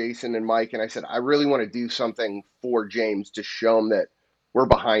talked to Jason and Mike, and I said, I really want to do something for James to show him that we're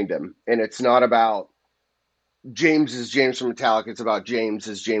behind him. And it's not about James is James from Metallica. It's about James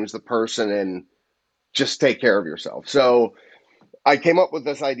is James the person, and just take care of yourself. So I came up with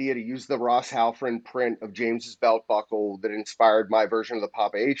this idea to use the Ross Halford print of James's belt buckle that inspired my version of the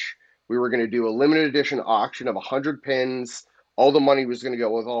Papa H. We were going to do a limited edition auction of 100 pins. All the money was going to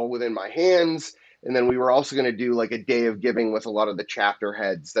go all within my hands. And then we were also going to do like a day of giving with a lot of the chapter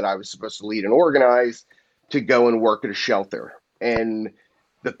heads that I was supposed to lead and organize to go and work at a shelter. And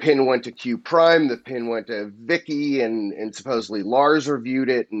the pin went to Q Prime. The pin went to Vicky and supposedly Lars reviewed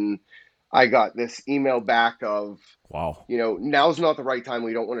it. And I got this email back of, wow, now's not the right time.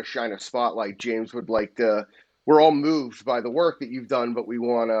 We don't want to shine a spotlight. James would like to, we're all moved by the work that you've done, but we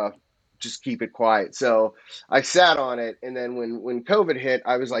want to just keep it quiet. So I sat on it. And then when COVID hit,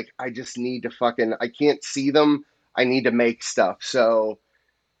 I was like, I just need to I can't see them. I need to make stuff. So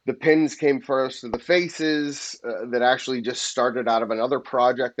the pins came first to the faces that actually just started out of another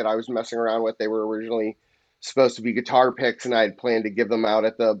project that I was messing around with. They were originally supposed to be guitar picks, and I had planned to give them out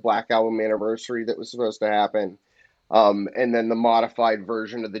at the Black Album anniversary that was supposed to happen. And then the modified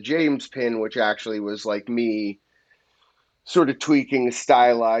version of the James pin, which actually was like me sort of tweaking,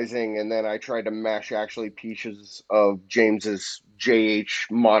 stylizing, and then I tried to mesh actually pieces of James's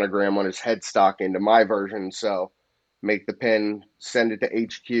JH monogram on his headstock into my version. So make the pin, send it to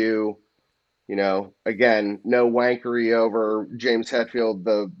HQ. Again, no wankery over James Hetfield,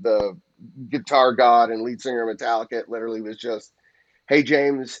 the guitar god and lead singer of Metallica. It literally was just, hey,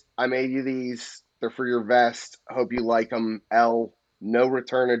 James, I made you these. They're for your vest. Hope you like them. L, no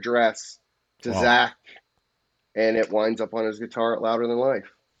return address to Zach. And it winds up on his guitar at Louder Than Life.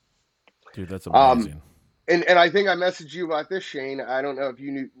 Dude, that's amazing. And I think I messaged you about this, Shane. I don't know if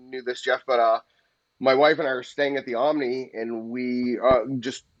you knew this, Jeff, but my wife and I are staying at the Omni, and we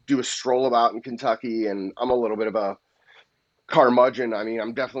just do a stroll about in Kentucky, and I'm a little bit of a curmudgeon. I mean,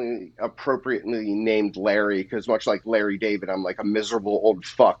 I'm definitely appropriately named Larry, because much like Larry David, I'm like a miserable old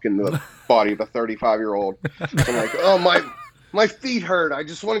fuck in the body of a 35-year-old. I'm like, oh, my feet hurt. I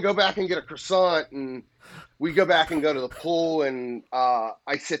just want to go back and get a croissant. And we go back and go to the pool, and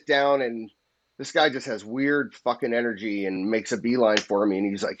I sit down, and this guy just has weird fucking energy and makes a beeline for me. And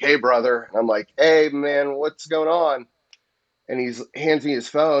he's like, "Hey, brother." And I'm like, "Hey, man, what's going on?" And he hands me his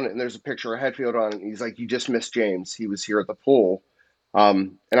phone, and there's a picture of Hetfield on it. And he's like, "You just missed James. He was here at the pool."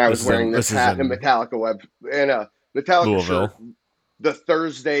 And I was wearing this hat and a Metallica Louisville shirt the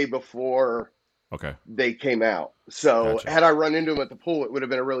Thursday before they came out. So had I run into him at the pool, it would have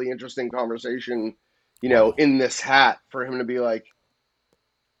been a really interesting conversation, in this hat for him to be like,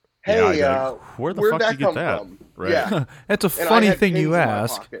 "Hey, where the where'd fuck that did you come get that?" from? Right. Yeah. That's a funny thing you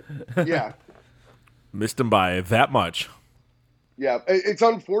ask. Yeah. Missed him by that much. Yeah, it's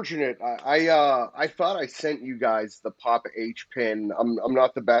unfortunate. I thought I sent you guys the Papa H pin. I'm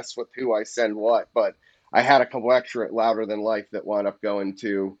not the best with who I send what, but I had a couple extra at Louder Than Life that wound up going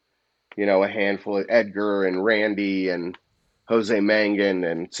to, a handful of Edgar and Randy and Jose Mangan,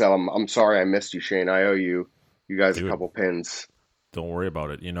 and so I'm sorry I missed you, Shane. I owe you guys a couple pins. Don't worry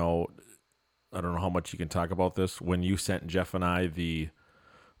about it. I don't know how much you can talk about this. When you sent Jeff and I the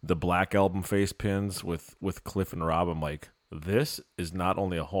Black Album face pins with Cliff and Rob, I'm like, this is not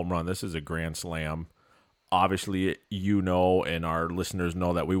only a home run, this is a grand slam. Obviously, and our listeners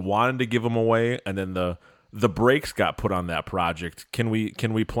know that we wanted to give them away, and then the brakes got put on that project. Can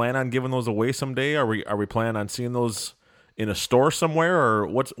we plan on giving those away someday? Are we planning on seeing those in a store somewhere, or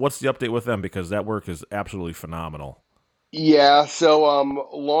what's the update with them? Because that work is absolutely phenomenal. Yeah, so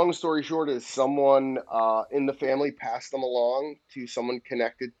long story short is someone in the family passed them along to someone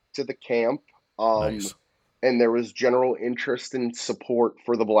connected to the camp. Nice. And there was general interest and support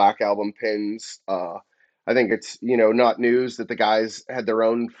for the Black Album pins. I think it's, not news that the guys had their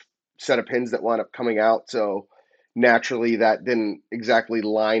own set of pins that wound up coming out. So naturally that didn't exactly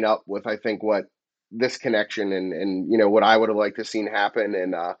line up with, I think, what this connection and what I would have liked to seen happen.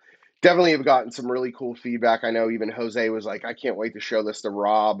 And definitely have gotten some really cool feedback. I know even Jose was like, "I can't wait to show this to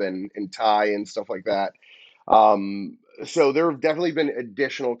Rob and Ty and stuff like that." So there have definitely been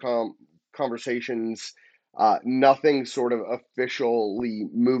additional conversations. Nothing sort of officially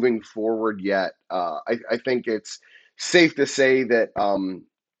moving forward yet. I think it's safe to say that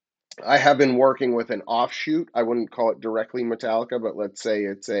I have been working with an offshoot. I wouldn't call it directly Metallica, but let's say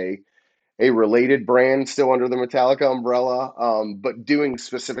it's a related brand still under the Metallica umbrella, but doing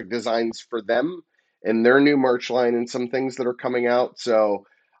specific designs for them and their new merch line and some things that are coming out. So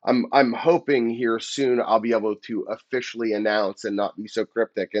I'm hoping here soon I'll be able to officially announce and not be so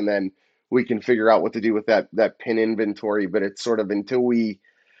cryptic, and then we can figure out what to do with that pin inventory. But it's sort of until we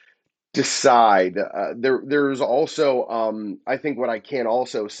decide. There's also, I think what I can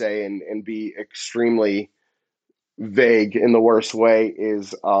also say and be extremely vague in the worst way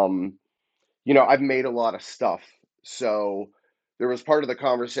is, I've made a lot of stuff. So there was part of the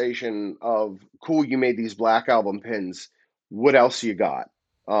conversation of, cool, you made these Black Album pins. What else you got?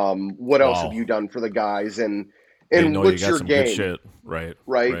 What else have you done for the guys? And what's your game? Good shit.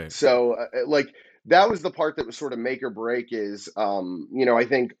 Right. So that was the part that was sort of make or break is, I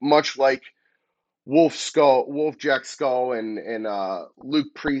think much like Wolf Jack Skull and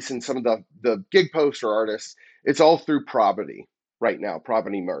Luke Priest and some of the gig poster artists, it's all through Property right now,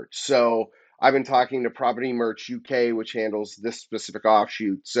 Property Merch. So I've been talking to Property Merch UK, which handles this specific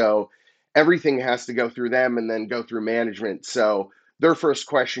offshoot. So everything has to go through them and then go through management. So their first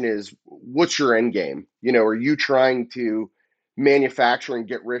question is, what's your end game? Are you trying to manufacture and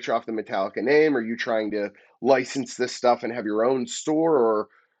get rich off the Metallica name? Are you trying to license this stuff and have your own store? Or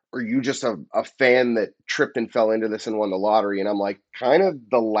are you just a fan that tripped and fell into this and won the lottery? And I'm like, kind of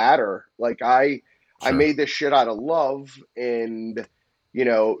the latter. Like I made this shit out of love and,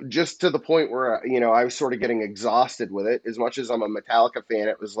 just to the point where, I was sort of getting exhausted with it. As much as I'm a Metallica fan,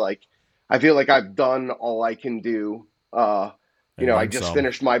 it was like, I feel like I've done all I can do. I just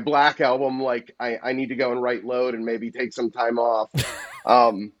finished my Black Album. Like I need to go and write load and maybe take some time off.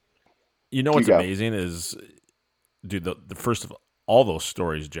 What's amazing is, dude, the first of all those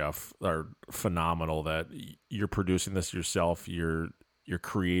stories, Jeff, are phenomenal. That you're producing this yourself, you're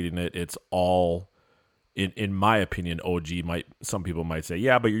creating it. It's all, in my opinion, OG. Some people might say,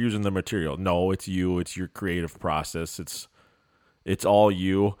 yeah, but you're using the material. No, it's you. It's your creative process. It's all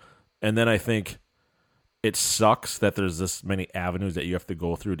you. And then I think it sucks that there's this many avenues that you have to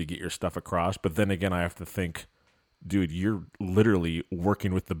go through to get your stuff across. But then again, I have to think, dude, you're literally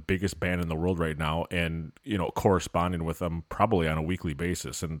working with the biggest band in the world right now and, corresponding with them probably on a weekly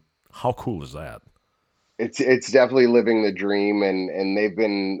basis. And how cool is that? It's definitely living the dream. And they've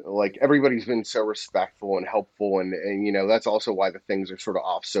been like, everybody's been so respectful and helpful. And that's also why the things are sort of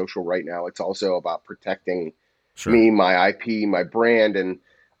off social right now. It's also about protecting me, my IP, my brand. And,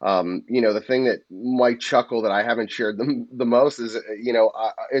 the thing that might chuckle that I haven't shared the most is,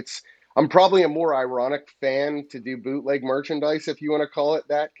 I'm probably a more ironic fan to do bootleg merchandise, if you want to call it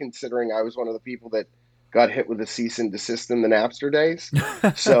that, considering I was one of the people that got hit with a cease and desist in the Napster days.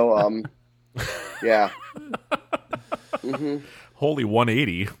 So, yeah. Mm-hmm. Holy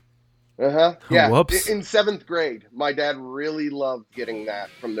 180. Uh-huh. Yeah. Whoops. In 7th grade, my dad really loved getting that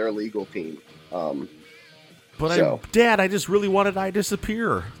from their legal team. Dad, I just really wanted I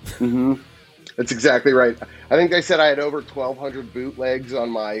Disappear. Mm-hmm. That's exactly right. I think they said I had over 1,200 bootlegs on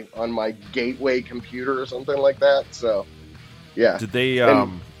my gateway computer or something like that. So, yeah. Did they?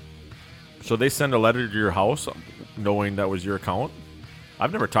 So they send a letter to your house, knowing that was your account?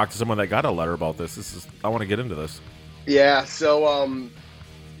 I've never talked to someone that got a letter about this. I want to get into this. Yeah. So,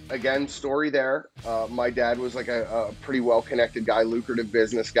 again, story there. My dad was like a pretty well-connected guy, lucrative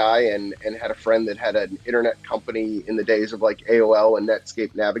business guy, and had a friend that had an internet company in the days of like AOL and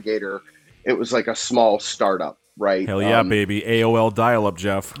Netscape Navigator. It was like a small startup, right? Hell yeah, baby. AOL dial-up,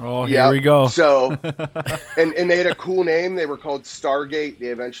 Jeff. Oh, here we go. So, and they had a cool name. They were called Stargate. They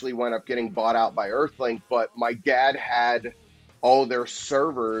eventually wound up getting bought out by Earthlink, but my dad had all their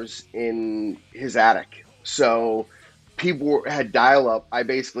servers in his attic. So people had dial-up. I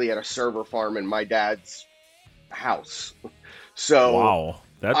basically had a server farm in my dad's house. So wow,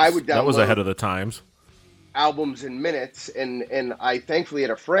 that was ahead of the times. Albums in minutes, and I thankfully had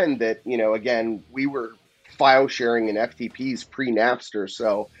a friend that, again, we were file sharing in FTPs pre-Napster,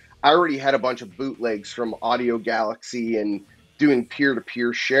 so I already had a bunch of bootlegs from Audio Galaxy and doing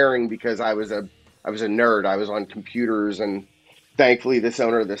peer-to-peer sharing because I was a nerd. I was on computers, and thankfully this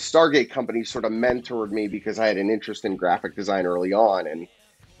owner of the Stargate company sort of mentored me because I had an interest in graphic design early on,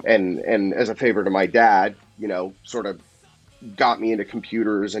 and as a favor to my dad, sort of got me into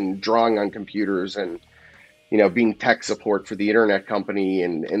computers and drawing on computers and being tech support for the internet company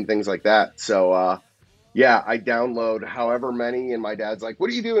and things like that. So, I download however many, and my dad's like, "What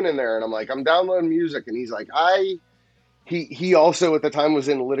are you doing in there?" And I'm like, "I'm downloading music." And he's like, he also at the time was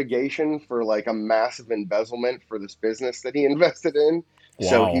in litigation for like a massive embezzlement for this business that he invested in. Wow.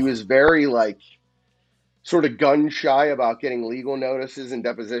 So he was very like sort of gun shy about getting legal notices and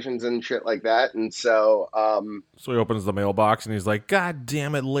depositions and shit like that. And so, so he opens the mailbox and he's like, "God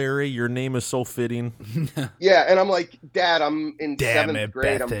damn it, Larry, your name is so fitting." Yeah. And I'm like, "Dad, I'm in 7th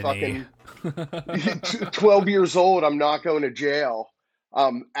grade. Bethany. I'm fucking 12 years old. I'm not going to jail."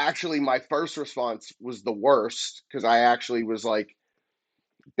 Actually, my first response was the worst because I actually was like,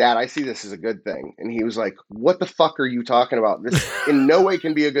 "Dad, I see this as a good thing." And he was like, "What the fuck are you talking about? This in no way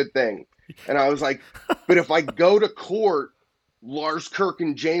can be a good thing." And I was like, "But if I go to court, Lars, Kirk,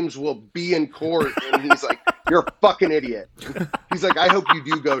 and James will be in court." And he's like, "You're a fucking idiot." He's like, "I hope you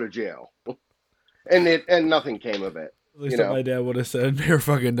do go to jail." And nothing came of it. At least what my dad would have said, "You're a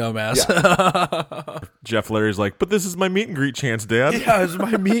fucking dumbass." Yeah. Jeff Larry's like, "But this is my meet and greet chance, Dad." Yeah, it's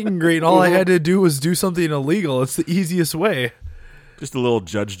my meet and greet. All I had to do was do something illegal. It's the easiest way. Just a little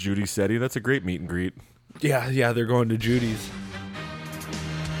Judge Judy setting. That's a great meet and greet. Yeah, they're going to Judy's.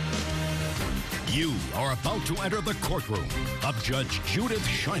 You are about to enter the courtroom of Judge Judith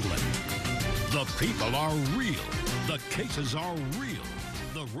Scheindlin. The people are real. The cases are real.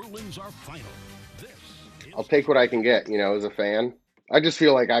 The rulings are final. I'll take what I can get, as a fan. I just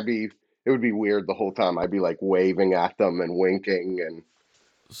feel like it would be weird the whole time. I'd be like waving at them and winking and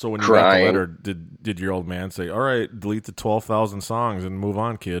so when crying. You got the letter, did your old man say, "All right, delete the 12,000 songs and move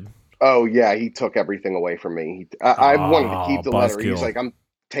on, kid"? Oh yeah, he took everything away from me. I wanted to keep the letter. He's like, "I'm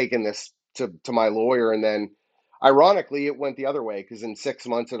taking this to my lawyer," and then ironically it went the other way because in 6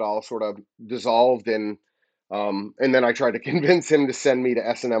 months it all sort of dissolved, and then I tried to convince him to send me to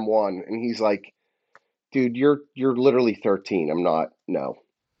S&M1, and he's like, "Dude, you're literally 13. I'm not. No.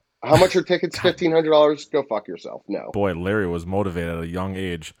 How much are tickets? $1,500? Go fuck yourself. No." Boy, Larry was motivated at a young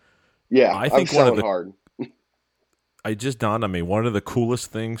age. Yeah, I think one of the hard. I just dawned on me, one of the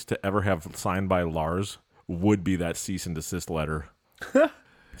coolest things to ever have signed by Lars would be that cease and desist letter. Can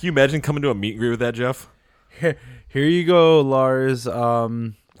you imagine coming to a meet and greet with that, Jeff? Here you go, Lars.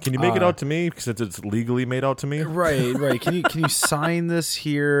 Can you make it out to me since it's legally made out to me? Right. Can you sign this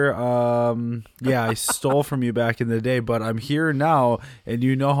here? Yeah, I stole from you back in the day, but I'm here now, and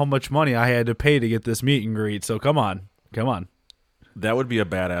you know how much money I had to pay to get this meet and greet. So come on. That would be a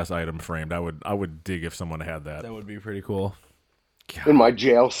badass item framed. I would dig if someone had that. That would be pretty cool. God. In my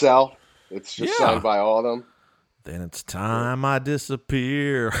jail cell, it's just signed by all of them. Then it's time I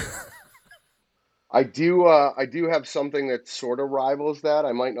disappear. I do have something that sort of rivals that.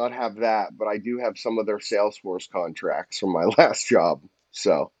 I might not have that, but I do have some of their Salesforce contracts from my last job.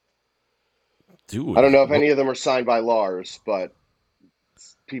 So Dude. I don't know if any of them are signed by Lars, but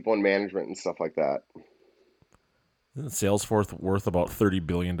people in management and stuff like that. Isn't Salesforce worth about $30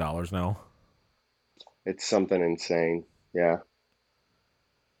 billion now? It's something insane. Yeah.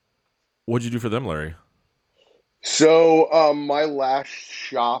 What'd you do for them, Larry? So my last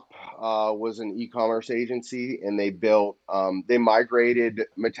shop was an e-commerce agency, and they migrated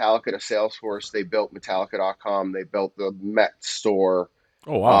Metallica to Salesforce. They built Metallica.com. They built the Met store.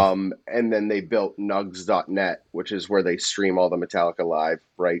 Oh, wow. And then they built Nugs.net, which is where they stream all the Metallica Live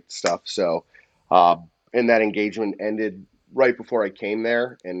stuff. So, and that engagement ended right before I came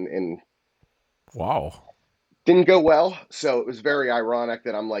there, and wow. Didn't go well. So it was very ironic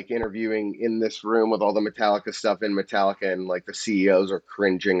that I'm like interviewing in this room with all the Metallica stuff in Metallica, and like the CEOs are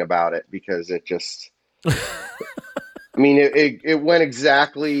cringing about it because it just, I mean, it went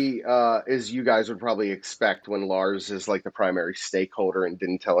exactly as you guys would probably expect when Lars is like the primary stakeholder and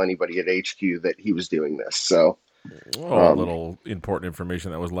didn't tell anybody at HQ that he was doing this. So a little important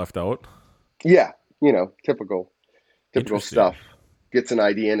information that was left out. Yeah. Typical stuff. Gets an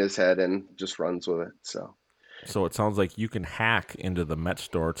idea in his head and just runs with it. So it sounds like you can hack into the Met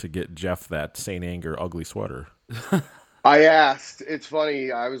store to get Jeff that Saint Anger ugly sweater. I asked. It's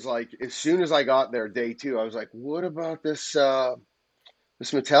funny. I was like, as soon as I got there, day 2, I was like, what about this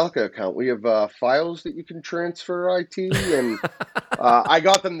Metallica account? We have files that you can transfer IT. And I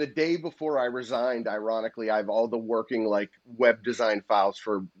got them the day before I resigned. Ironically, I have all the working like web design files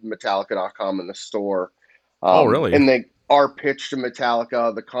for Metallica.com in the store. Oh, really? And our pitch to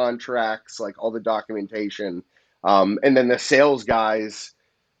Metallica, the contracts, like all the documentation. And then the sales guys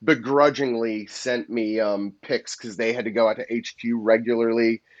begrudgingly sent me pics because they had to go out to HQ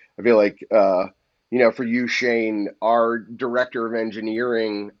regularly. I feel like, for you, Shane, our director of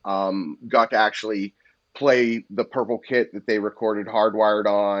engineering got to actually play the purple kit that they recorded Hardwired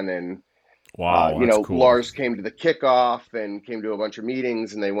on. And, wow, cool. Lars came to the kickoff and came to a bunch of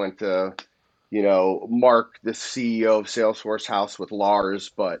meetings, and they went to, Mark, the CEO of Salesforce House with Lars.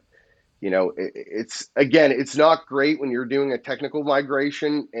 But, it's not great when you're doing a technical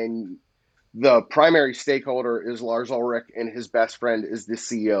migration and the primary stakeholder is Lars Ulrich and his best friend is the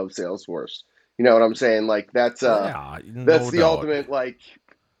CEO of Salesforce. You know what I'm saying? Like that's the ultimate, like,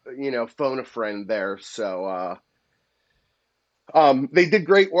 phone a friend there. So, they did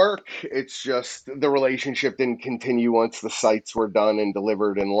great work. It's just the relationship didn't continue once the sites were done and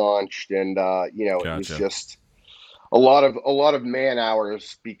delivered and launched. And, Gotcha. It was just a lot of man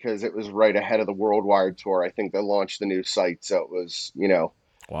hours because it was right ahead of the Worldwide tour. I think they launched the new site. So it was,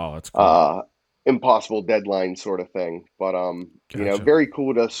 wow, that's cool. Impossible deadline sort of thing. But, Gotcha. very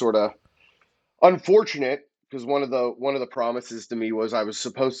cool to sort of unfortunate because one of the promises to me was I was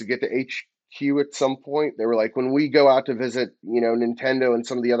supposed to get to HQ at some point. They were like, when we go out to visit, Nintendo and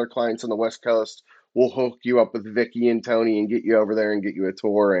some of the other clients on the West Coast, we'll hook you up with Vicky and Tony and get you over there and get you a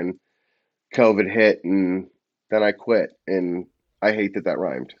tour. And COVID hit, and then I quit, and I hate that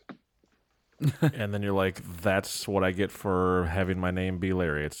rhymed. And then you're like, that's what I get for having my name be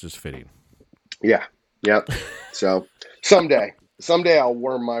Larry. It's just fitting. Yeah. Yep. So someday I'll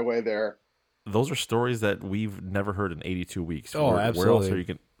worm my way there. Those are stories that we've never heard in 82 weeks. Oh, absolutely. Where else are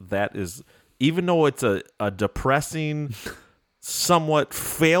you that is, even though it's a depressing, somewhat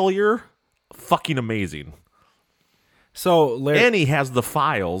failure, fucking amazing. So, Larry, and he has the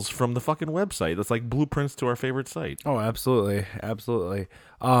files from the fucking website. That's like blueprints to our favorite site. Oh, absolutely. Absolutely.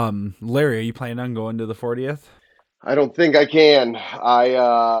 Larry, are you planning on going to the 40th? I don't think I can.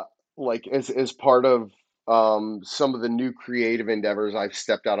 I, as part of some of the new creative endeavors, I've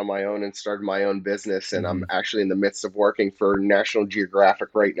stepped out on my own and started my own business. And I'm actually in the midst of working for National Geographic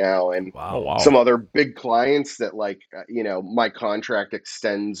right now. And some other big clients that my contract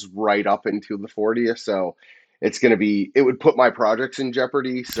extends right up into the 40th. So it's going to be, it would put my projects in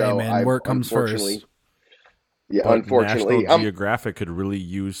jeopardy. So hey man, work comes first. Yeah, but unfortunately. National Geographic could really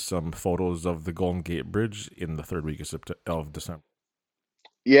use some photos of the Golden Gate Bridge in the third week of December.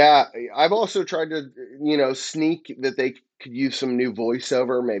 Yeah, I've also tried to, sneak that they could use some new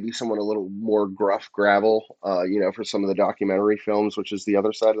voiceover, maybe someone a little more gruff gravel, for some of the documentary films, which is the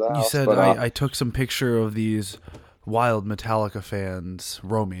other side of the house. You said I took some picture of these wild Metallica fans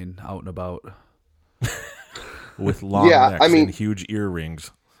roaming out and about. With long necks and huge earrings.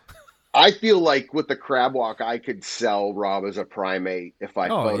 I feel like with the crab walk, I could sell Rob as a primate if I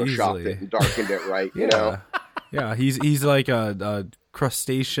photoshopped it and darkened it right, you know? Yeah, he's like a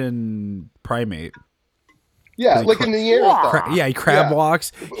crustacean primate. Yeah, like in the air. He crab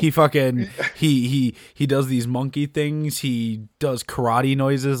walks. He fucking he does these monkey things. He does karate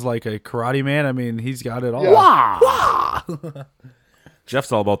noises like a karate man. I mean, he's got it all. Yeah.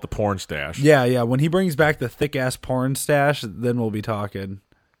 Jeff's all about the porn stash. Yeah. When he brings back the thick ass porn stash, then we'll be talking.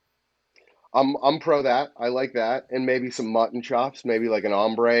 I'm pro that. I like that, and maybe some mutton chops, maybe like an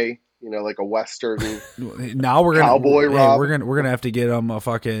ombre, like a western. Now we're gonna cowboy Rob. We're gonna have to get him a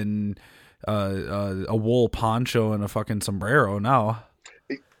fucking a wool poncho and a fucking sombrero. Now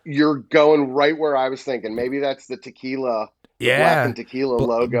you're going right where I was thinking. Maybe that's the tequila. Black and tequila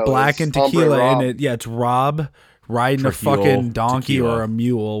logo. Black and tequila in it. Yeah, it's Rob riding a fucking donkey tequila. or a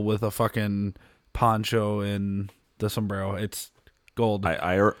mule with a fucking poncho and the sombrero. It's gold.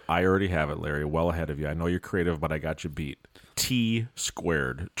 I already have it, Larry. Well ahead of you. I know you're creative, but I got you beat. T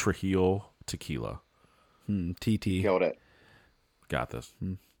squared Trujillo tequila. TT. Killed it. Got this.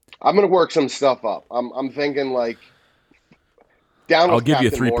 I'm gonna work some stuff up. I'm thinking like down. I'll give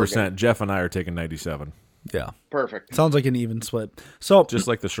Captain you 3%. Morgan. Jeff and I are taking 97. Yeah. Perfect. Sounds like an even split. So just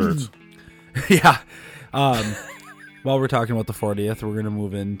like the shirts. Yeah. While we're talking about the 40th, we're going to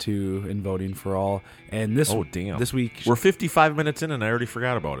move into in voting for all. And this week we're 55 minutes in, and I already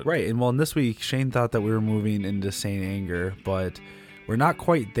forgot about it. Right. And well, this week Shane thought that we were moving into Saint Anger, but we're not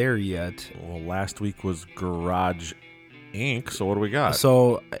quite there yet. Well, last week was Garage Inc. So what do we got?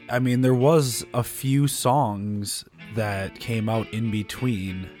 So I mean, there was a few songs that came out in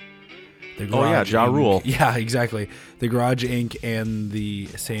between. Ja Rule. Yeah, exactly. The Garage Inc. and the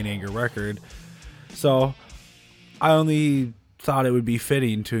Saint Anger record. So I only thought it would be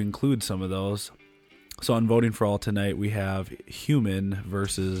fitting to include some of those. So on Voting for All tonight, we have Human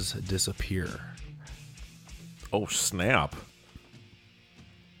versus Disappear. Oh, snap.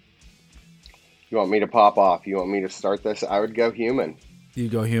 You want me to pop off? You want me to start this? I would go Human. You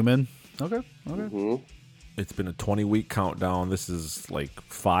go Human? Okay. Mm-hmm. It's been a 20-week countdown. This is like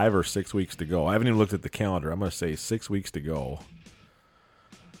 5 or 6 weeks to go. I haven't even looked at the calendar. I'm going to say 6 weeks to go.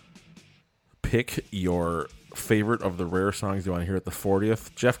 Pick your favorite of the rare songs you want to hear at the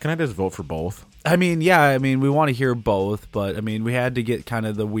 40th. Jeff, can I just vote for both? I mean, yeah. I mean, we want to hear both, but I mean, we had to get kind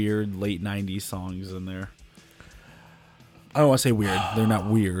of the weird late 90s songs in there. I don't want to say weird. They're not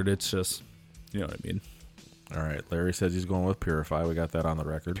weird. It's just, you know what I mean. All right. Larry says he's going with Purify. We got that on the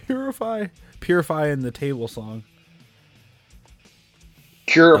record. Purify in the table song.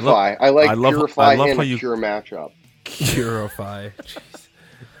 Purify. I like Purify in how a pure matchup. Purify.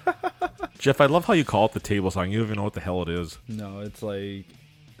 Jeff, I love how you call it the table song. You don't even know what the hell it is. No, it's like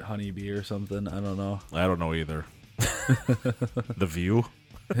Honeybee or something. I don't know. I don't know either. The View?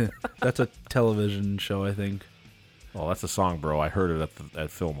 That's a television show, I think. Well, that's a song, bro. I heard it at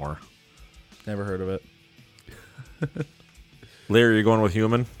Fillmore. Never heard of it. Larry, you going with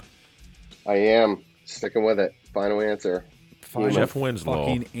Human? I am. Sticking with it. Final answer. Jeff Winslow.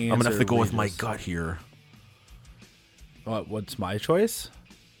 I'm going to have to go with my gut here. What's my choice?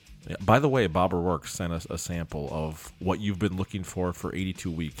 Yeah. By the way, Bob O'Rourke sent us a sample of what you've been looking for 82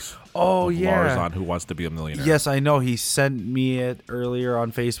 weeks. Oh, yeah. Lars on Who Wants to Be a Millionaire. Yes, I know. He sent me it earlier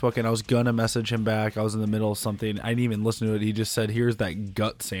on Facebook, and I was going to message him back. I was in the middle of something. I didn't even listen to it. He just said, here's that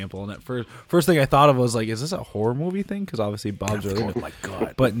gut sample. And at first thing I thought of was like, is this a horror movie thing? Because obviously Bob's really into my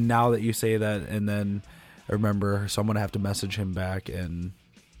gut. But now that you say that, and then I remember, so I'm going to have to message him back and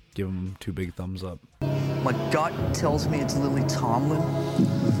give him 2 big thumbs up. My gut tells me it's Lily Tomlin.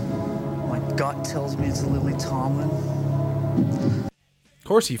 My gut tells me it's Lily Tomlin. Of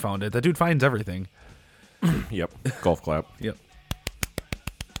course he found it. That dude finds everything. Yep. Golf clap. Yep.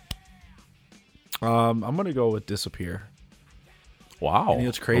 I'm going to go with Disappear. Wow. You know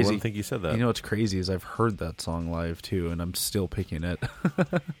what's crazy? I didn't think you said that. You know what's crazy is I've heard that song live too, and I'm still picking it.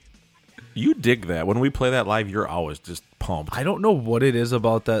 You dig that. When we play that live, you're always just pumped. I don't know what it is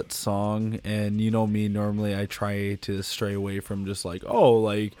about that song, and you know me, normally I try to stray away from just like, oh,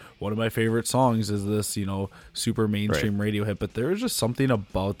 like, one of my favorite songs is this, super mainstream radio hit, but there's just something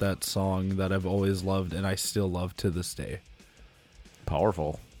about that song that I've always loved, and I still love to this day.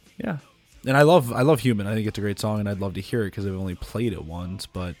 Powerful. Yeah. And I love Human. I think it's a great song, and I'd love to hear it because I've only played it once,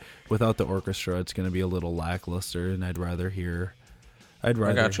 but without the orchestra, it's going to be a little lackluster, and I'd rather hear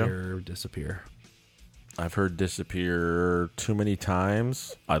Disappear. I've heard Disappear too many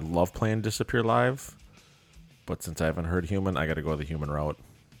times. I love playing Disappear live, but since I haven't heard Human, I got to go the Human route.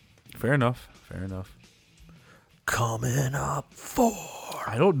 Fair enough. Coming up for...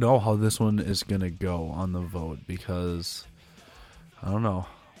 I don't know how this one is going to go on the vote because I don't know.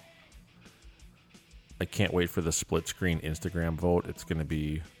 I can't wait for the split screen Instagram vote. It's going to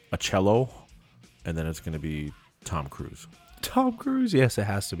be a cello, and then it's going to be Tom Cruise. Tom Cruise? Yes, it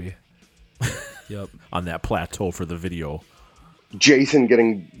has to be. Yep. On that plateau for the video. Jason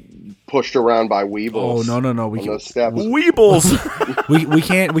getting pushed around by Weebles. Oh no! Those steps. Weebles. we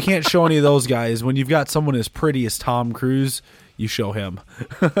can't show any of those guys. When you've got someone as pretty as Tom Cruise, you show him.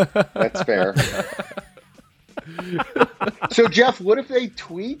 That's fair. So Jeff, what if they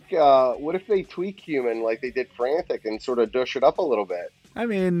tweak Human like they did Frantic and sort of douche it up a little bit? I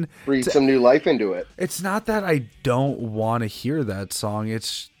mean, breathe some new life into it. It's not that I don't want to hear that song.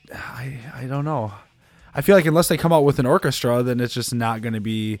 It's I don't know. I feel like unless they come out with an orchestra, then it's just not going to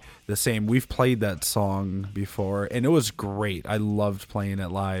be the same. We've played that song before, and it was great. I loved playing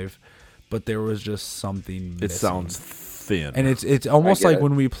it live, but there was just something missing. It sounds thin. And it's almost like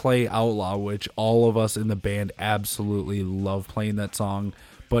when we play Outlaw, which all of us in the band absolutely love playing that song,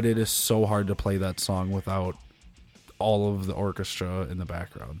 but it is so hard to play that song without all of the orchestra in the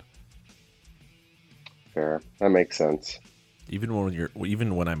background. Fair. That makes sense. Even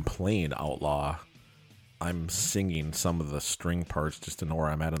when I'm playing Outlaw, I'm singing some of the string parts just to know where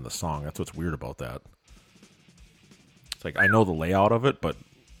I'm at in the song. That's what's weird about that. It's like I know the layout of it, but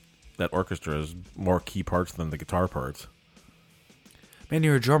that orchestra is more key parts than the guitar parts. Man,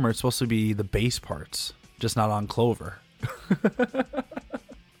 you're a drummer. It's supposed to be the bass parts, just not on Clover.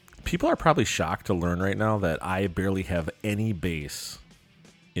 People are probably shocked to learn right now that I barely have any bass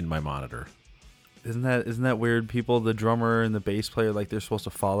in my monitor. Isn't that weird? People, the drummer and the bass player, like they're supposed to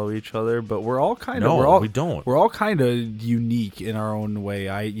follow each other, but we're all kind of we don't. We're all kind of unique in our own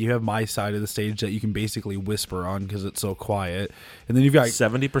way. You have my side of the stage that you can basically whisper on because it's so quiet, and then you've got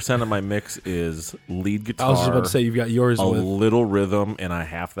 70% of my mix is lead guitar. I was just about to say you've got yours a with little rhythm, and I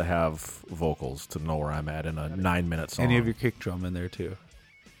have to have vocals to know where I'm at in a 9-minute song. And you have your kick drum in there too.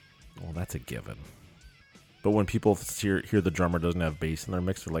 Well, that's a given. But when people hear the drummer doesn't have bass in their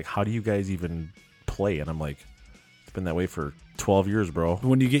mix, they're like, "How do you guys even play?" And I'm like, it's been that way for 12 years, bro.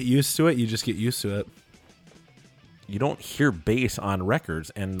 When you get used to it, you just get used to it. You don't hear bass on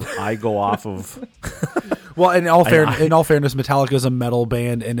records, and I go off of. Well, in all fairness, Metallica is a metal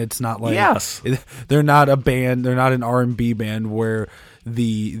band, and it's not like they're not a band. They're not an R&B band where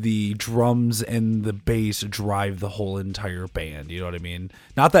the drums and the bass drive the whole entire band. You know what I mean?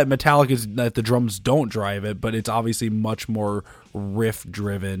 Not that that the drums don't drive it, but it's obviously much more riff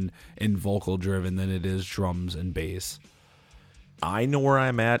driven and vocal driven than it is drums and bass. I know where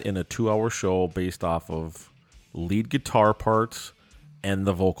I'm at in a 2-hour show based off of lead guitar parts and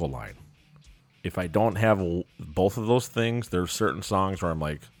the vocal line. If I don't have both of those things, there's certain songs where I'm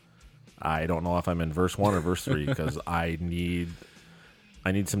like, I don't know if I'm in verse 1 or verse 3 because I need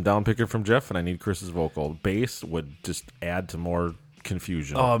some down picker from Jeff and I need Chris's vocal. Bass would just add to more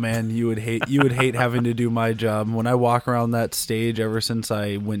confusion. Oh man, you would hate having to do my job. When I walk around that stage ever since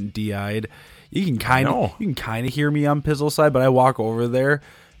I went DI'd, you can kind of hear me on Pizzle's side, but I walk over there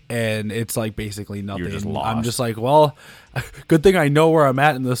and it's like basically nothing. You're just lost. I'm just like, well, good thing I know where I'm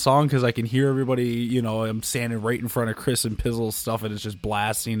at in the song because I can hear everybody. You know, I'm standing right in front of Chris and Pizzle's stuff, and it's just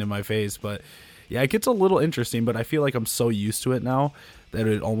blasting in my face. But yeah, it gets a little interesting. But I feel like I'm so used to it now that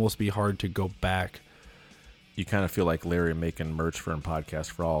it'd almost be hard to go back. You kind of feel like Larry making merch for him Podcast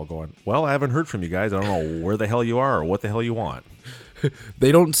for All, going, well, I haven't heard from you guys. I don't know where the hell you are or what the hell you want.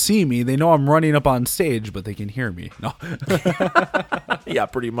 They don't see me. They know I'm running up on stage, but they can hear me. No. Yeah,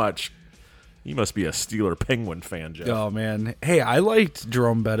 pretty much. You must be a Steeler Penguin fan, Jeff. Oh, man. Hey, I liked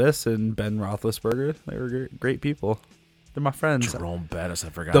Jerome Bettis and Ben Roethlisberger. They were great people. They're my friends. Jerome Bettis, I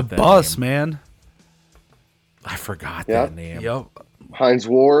forgot the that bus, name. Man. I forgot that name. Yep. Heinz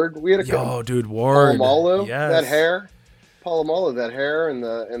Ward. We had dude, Ward. Polamalu, yes. that hair. Polamalu, that hair, and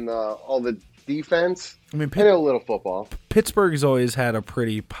the all the defense. I mean, I know a little football. Pittsburgh's always had a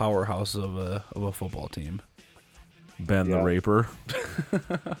pretty powerhouse of a football team. Ben the Raper.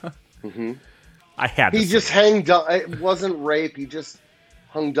 Mm-hmm. I had. He just hung dong. It wasn't rape. He just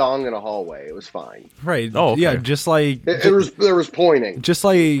hung dong in a hallway. It was fine. Right. Oh, okay. Yeah. Just like there was pointing. Just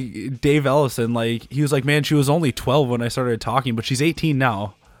like Dave Ellison. Like he was like, man, she was only 12 when I started talking, but she's 18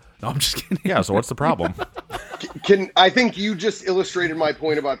 now. No, I'm just kidding. Yeah. So what's the problem? I think you just illustrated my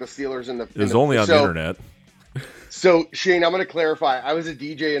point about the Steelers and the. It was only on the internet. So Shane, I'm going to clarify. I was a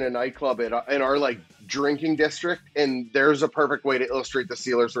DJ in a nightclub in our like drinking district, and there's a perfect way to illustrate the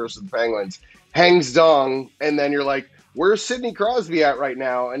Steelers versus the Penguins. Hangs dong, and then you're like, "Where's Sidney Crosby at right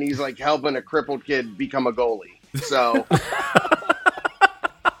now?" And he's like helping a crippled kid become a goalie. So,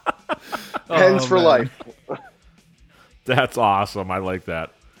 pens for life. That's awesome. I like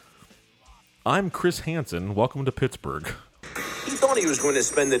that. I'm Chris Hansen. Welcome to Pittsburgh. He thought he was going to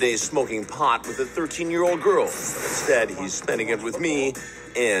spend the day smoking pot with a 13-year-old girl. Instead, he's spending it with me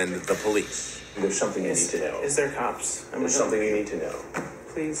and the police. There's something you need to know. Is there cops? There's something you need to know.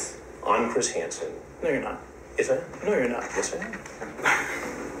 Please. I'm Chris Hansen. No, you're not. Yes, I am. No, you're not. Yes, I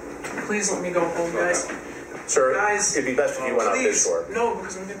am. Please let me go home, guys. Sir, Guys, it'd be best if you went out this please. door. No,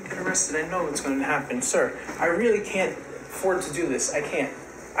 because I'm going to get arrested. I know what's going to happen. Sir, I really can't afford to do this. I can't.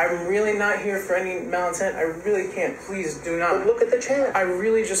 I'm really not here for any malintent. I really can't. Please do not. But look at the chat. I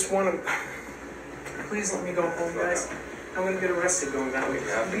really just want to... Please let me go home, guys. I'm going to get arrested going that way.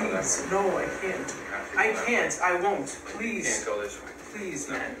 Please. No, I can't. I can't. I won't. Please. You can't go this way. Please,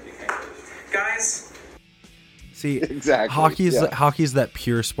 man. You can't go this way. Guys... See, exactly. Hockey's that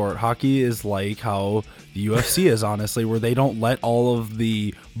pure sport. Hockey is like how the UFC is, honestly, where they don't let all of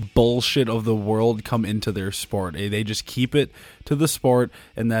the bullshit of the world come into their sport. They just keep it to the sport,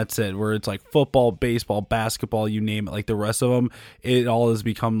 and that's it. Where it's like football, baseball, basketball, you name it. Like the rest of them, it all has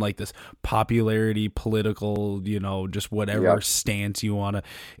become like this popularity, political, just whatever stance you want to.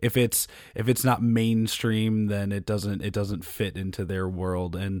 If it's not mainstream, then it doesn't fit into their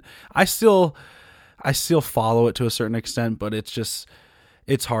world. And I still follow it to a certain extent, but it's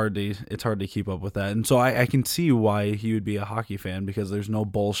hard to keep up with that. And so I can see why he would be a hockey fan, because there's no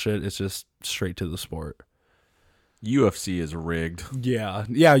bullshit. It's just straight to the sport. UFC is rigged. Yeah.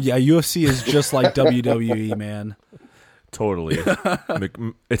 UFC is just like WWE, man. Totally.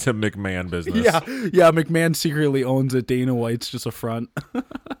 It's a McMahon business. Yeah. McMahon secretly owns it. Dana White's just a front.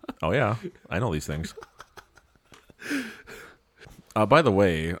 Oh yeah, I know these things. By the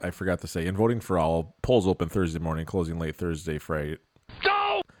way, I forgot to say, in Voting for All, polls open Thursday morning, closing late Thursday, Friday.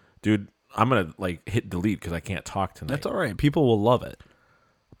 Go! Dude, I'm going to hit delete because I can't talk tonight. That's all right. People will love it.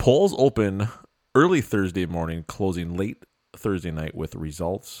 Polls open early Thursday morning, closing late Thursday night with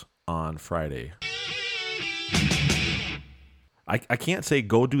results on Friday. I can't say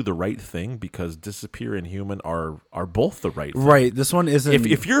go do the right thing, because Disappear and Human are both the right thing. Right. This one isn't.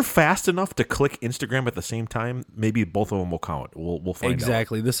 If you're fast enough to click Instagram at the same time, maybe both of them will count. We'll find out.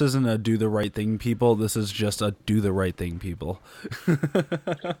 Exactly. This isn't a do the right thing people. This is just a do the right thing people.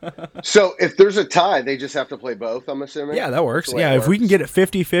 So if there's a tie, they just have to play both, I'm assuming? Yeah, that works. Yeah, if we can get it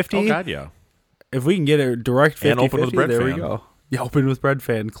 50-50. Oh, God, yeah. If we can get it direct 50-50, and open with Bread there Fan. we go. Yeah, open with Bread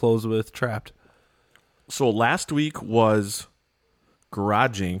Fan, close with Trapped. So last week was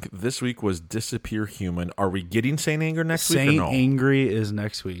Garage Inc. This week was Disappear Human. Are we getting Saint Anger next week or no? Saint Angry is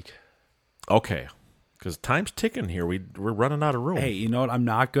next week. Okay. Because time's ticking here. We're running out of room. Hey, you know what? I'm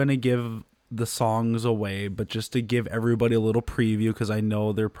not going to give the songs away, but just to give everybody a little preview, because I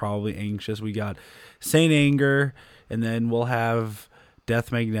know they're probably anxious. We got Saint Anger, and then we'll have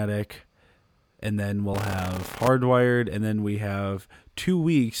Death Magnetic, and then we'll have Hardwired, and then we have 2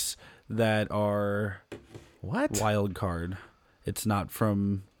 weeks that are wild card. It's not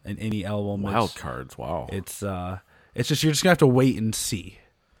from any album. Wild cards, wow. It's just you're just gonna have to wait and see.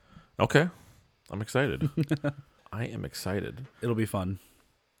 Okay, I'm excited. I am excited. It'll be fun.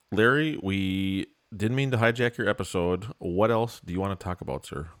 Larry, we didn't mean to hijack your episode. What else do you want to talk about,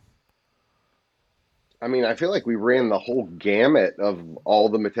 sir? I mean, I feel like we ran the whole gamut of all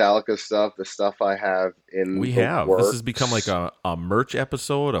the Metallica stuff, the stuff I have in We the have. works. This has become like a merch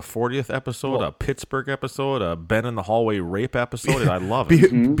episode, a 40th episode, a Pittsburgh episode, a Ben in the Hallway rape episode, and I love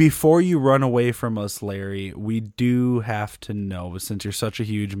it. Before you run away from us, Larry, we do have to know, since you're such a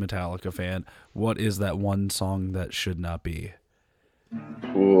huge Metallica fan, what is that one song that should not be?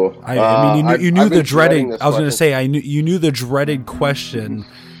 Ooh. I mean, you knew the dreaded. I was going to say, you knew the dreaded question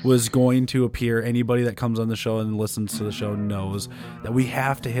was going to appear. Anybody that comes on the show and listens to the show knows that we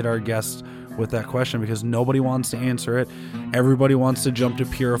have to hit our guests with that question, because nobody wants to answer it. Everybody wants to jump to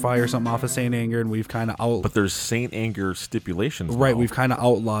Purify or something off of Saint Anger, and we've kind of But there's Saint Anger stipulations, right? now. We've kind of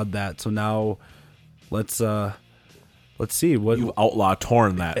outlawed that. So now, let's see what you outlaw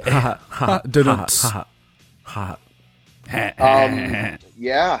torn that.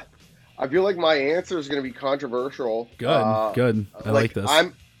 Yeah, I feel like my answer is going to be controversial. Good. I like this.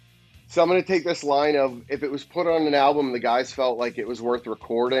 So I'm going to take this line of, if it was put on an album, the guys felt like it was worth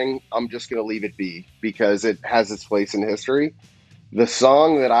recording, I'm just going to leave it be, because it has its place in history. The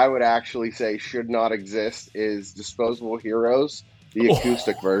song that I would actually say should not exist is Disposable Heroes, the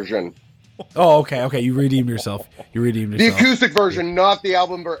acoustic version. Oh, okay. You redeemed yourself. The acoustic version, not the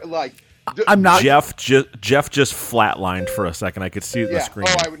album I'm not. Jeff just flatlined for a second. I could see the screen.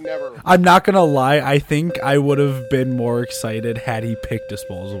 Oh, I would never. I'm not gonna lie. I think I would have been more excited had he picked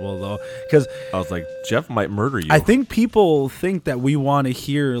Disposable, though, because I was like, Jeff might murder you. I think people think that we want to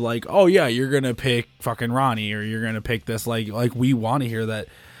hear like, oh yeah, you're gonna pick fucking Ronnie, or you're gonna pick this. Like we want to hear that.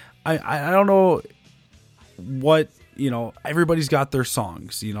 I don't know what, everybody's got their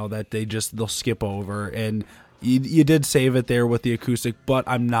songs, that they'll skip over, and you did save it there with the acoustic, but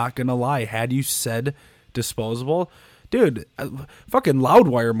I'm not gonna lie, had you said Disposable, dude, fucking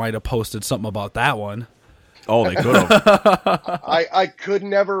Loudwire might have posted something about that one. Oh, they could have. I could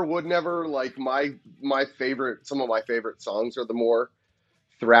never, would never. Like my favorite, some of my favorite songs are the more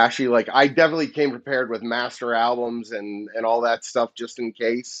thrashy. Like I definitely came prepared with master albums and all that stuff just in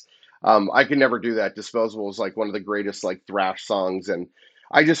case. I could never do that. Disposable is like one of the greatest like thrash songs, and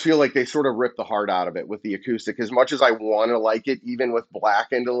I just feel like they sort of ripped the heart out of it with the acoustic. As much as I want to like it, even with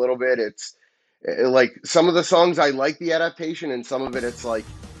Blackened a little bit, it's like some of the songs I like the adaptation, and some of it's like,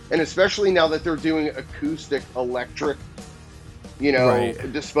 and especially now that they're doing acoustic electric,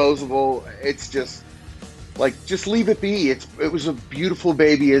 right. Disposable, it's just like, just leave it be. It was a beautiful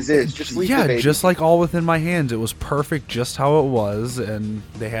baby as is. Just leave the baby. Yeah, just like All Within My Hands. It was perfect just how it was, and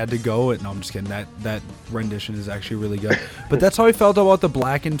they had to go. No, I'm just kidding. That rendition is actually really good. But that's how I felt about the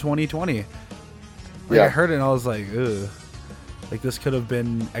Blackened 2020. I heard it and I was like, ugh. Like, this could have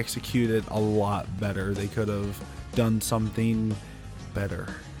been executed a lot better. They could have done something better.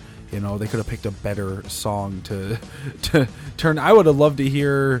 They could have picked a better song to turn. I would have loved to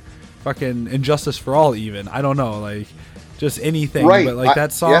hear fucking Injustice for All, even. I don't know, like, just anything. Right. But like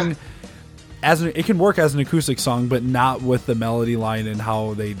that song, it can work as an acoustic song, but not with the melody line and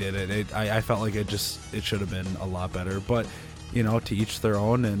how they did it. I felt like it should have been a lot better. But to each their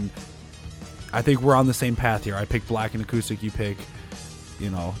own, and I think we're on the same path here. I pick Blackened acoustic, you pick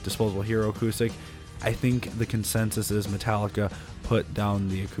Disposable Hero acoustic. I think the consensus is Metallica put down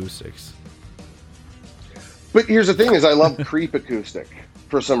the acoustics. But here's the thing: is I love Creep acoustic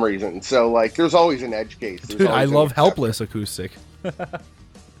for some reason. So like, there's always an edge case. Dude, I love Helpless acoustic.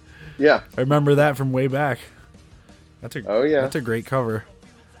 Yeah, I remember that from way back. That's a great cover.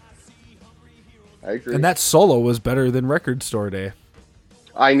 I agree. And that solo was better than Record Store Day.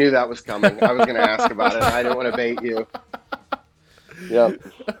 I knew that was coming. I was going to ask about it. I didn't want to bait you. Yep.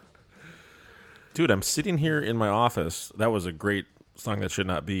 Dude, I'm sitting here in my office. That was a great song that should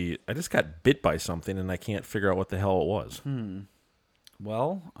not be. I just got bit by something, and I can't figure out what the hell it was.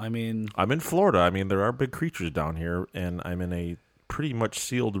 Well, I mean, I'm in Florida. I mean, there are big creatures down here, and I'm in a pretty much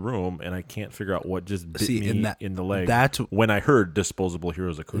sealed room, and I can't figure out what just bit me in the leg. When I heard Disposable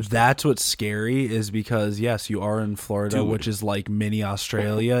Heroes acoustic. That's what's scary, is because yes, you are in Florida, dude, which is like mini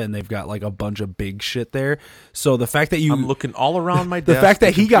Australia, and they've got like a bunch of big shit there. So the fact that I'm looking all around my the desk, fact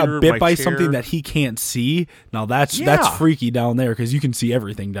that he computer, got bit by chair. something that he can't see, now that's freaky down there, because you can see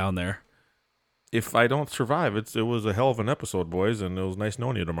everything down there. If I don't survive, it was a hell of an episode, boys, and it was nice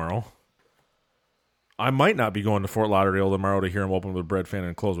knowing you tomorrow. I might not be going to Fort Lauderdale tomorrow to hear him open with Bread Fan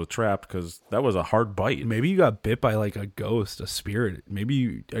and close with Trapped, because that was a hard bite. Maybe you got bit by like a ghost, a spirit.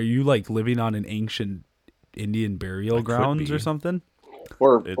 Maybe are you like living on an ancient Indian burial grounds or something?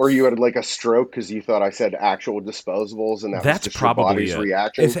 Or you had like a stroke because you thought I said actual disposables, and that's just probably your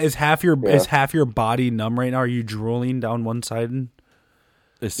body's reaction. Is half your body numb right now? Are you drooling down one side?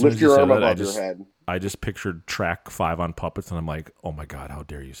 Lift your arm above your head. I just pictured track 5 on Puppets, and I'm like, oh my god, how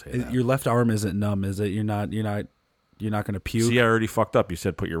dare you say that? Your left arm isn't numb, is it? You're not going to puke. See, I already fucked up. You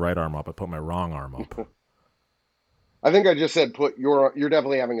said put your right arm up. I put my wrong arm up. I think I just said you're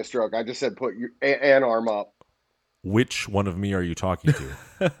definitely having a stroke. I just said put an arm up. Which one of me are you talking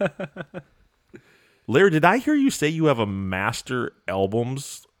to? Larry, did I hear you say you have a master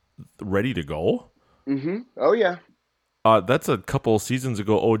albums ready to go? Mm-hmm. Oh yeah. That's a couple seasons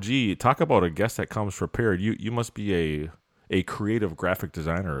ago. OG, talk about a guest that comes prepared. You must be a creative graphic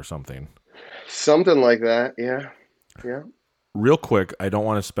designer or something. Something like that, yeah. Real quick, I don't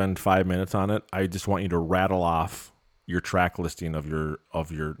want to spend 5 minutes on it. I just want you to rattle off your track listing of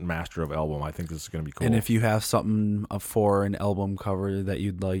your master of album. I think this is going to be cool. And if you have something for an album cover that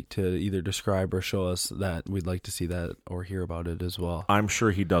you'd like to either describe or show us, that we'd like to see that or hear about it as well. I'm sure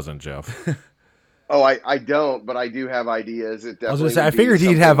he doesn't, Jeff. Oh, I don't, but I do have ideas. I was going to say, I figured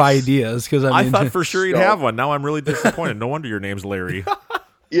he'd have ideas, because I thought for sure he'd have one. Now I'm really disappointed. No wonder your name's Larry.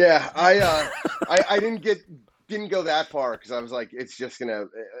 Yeah, I didn't go that far, because I was like, it's just gonna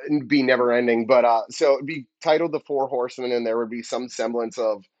be never ending. But so it'd be titled The Four Horsemen, and there would be some semblance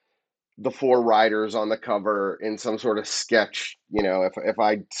of the four riders on the cover in some sort of sketch. If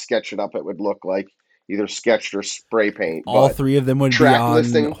I sketch it up, it would look like either sketched or spray paint. All three of them would be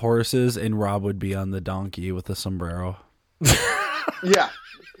on horses, and Rob would be on the donkey with the sombrero. Yeah.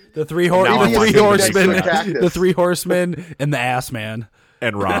 The three horsemen, and the ass man.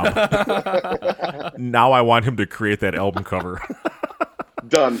 And Rob. Now I want him to create that album cover.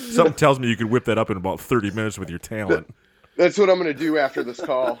 Done. Something tells me you could whip that up in about 30 minutes with your talent. That's what I'm going to do after this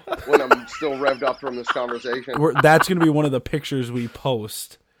call, when I'm still revved up from this conversation. That's going to be one of the pictures we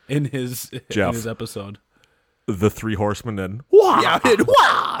post in his episode. The Three Horsemen and wah! Yeah,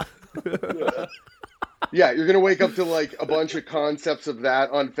 wah! Yeah, you're going to wake up to like a bunch of concepts of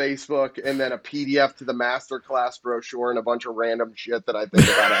that on Facebook and then a PDF to the masterclass brochure and a bunch of random shit that I think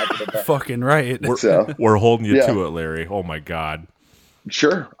about after the fact. Fucking right. We're holding you to it, Larry. Oh my God.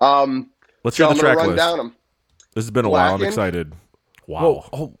 Sure. Let's hear the track run list. Down them. This has been a while. I'm excited. Wow.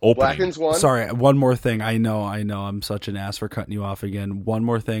 Whoa, Blackened's one. Sorry, one more thing. I know. I'm such an ass for cutting you off again. One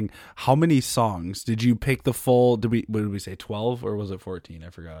more thing. How many songs did you pick the full? What did we say? 12 or was it 14? I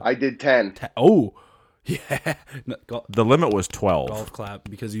forgot. I did 10. Oh, yeah. The limit was 12. Golf clap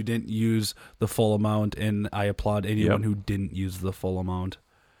because you didn't use the full amount, and I applaud anyone who didn't use the full amount.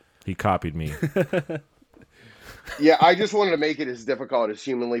 He copied me. Yeah, I just wanted to make it as difficult as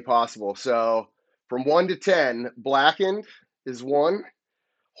humanly possible. So from 1 to 10, Blackened is 1,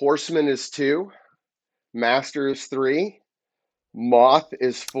 Horseman is 2, Master is 3, Moth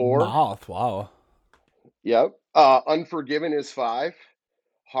is 4. Moth, wow. Yep. Unforgiven is 5,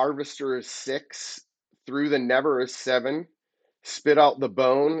 Harvester is 6, Through the Never is 7, Spit Out the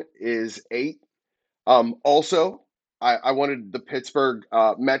Bone is 8. Also, I wanted the Pittsburgh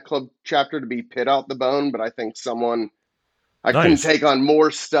Met Club chapter to be Pit Out the Bone, but I think I couldn't take on more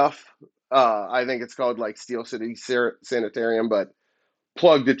stuff. I think it's called like Steel City Sanitarium, but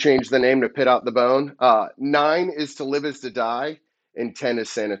plug to change the name to Pit Out the Bone. 9 is To Live Is to Die, and 10 is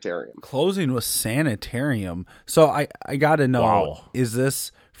Sanitarium. Closing with Sanitarium. So I got to know, is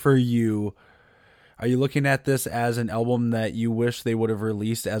this for you? Are you looking at this as an album that you wish they would have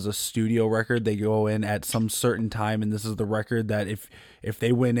released as a studio record? They go in at some certain time, and this is the record that if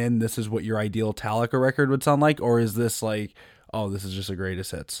they went in, this is what your ideal Metallica record would sound like? Or is this like, oh, this is just a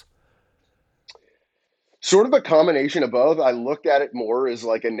greatest hits? Sort of a combination of both. I looked at it more as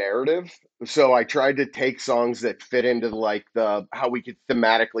like a narrative. So I tried to take songs that fit into like how we could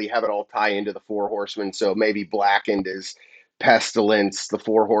thematically have it all tie into the Four Horsemen. So maybe Blackened is Pestilence, the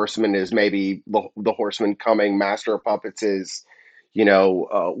Four Horsemen is maybe the Horseman coming, Master of Puppets is,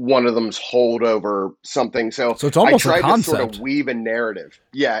 one of them's holdover something. So it's almost I a tried concept. to sort of weave a narrative.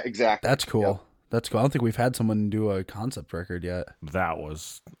 Yeah, exactly. That's cool. Yep. That's cool. I don't think we've had someone do a concept record yet.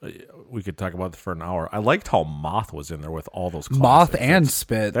 We could talk about this for an hour. I liked how Moth was in there with all those classics. Moth and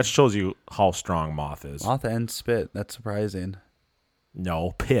Spit. That shows you how strong Moth is. Moth and Spit. That's surprising.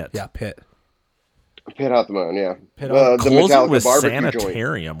 No, Pit. Yeah, Pit. Pit Out the Bone, yeah. The Metallica with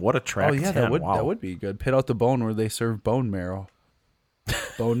Sanitarium. Joint. What a track. Oh yeah, 10. that would be good. Pit Out the Bone, where they serve bone marrow.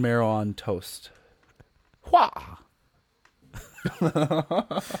 Bone marrow on toast. Wah.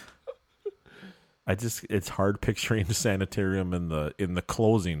 It's hard picturing Sanitarium in the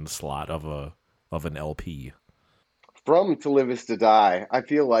closing slot of an LP. From To Live Is to Die, I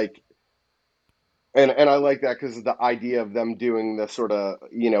feel like, and I like that because of the idea of them doing the sort of,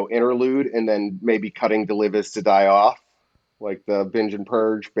 interlude and then maybe cutting To Live Is to Die off, like the Binge and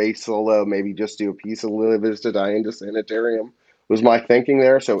Purge bass solo, maybe just do a piece of Live Is to Die into Sanitarium was my thinking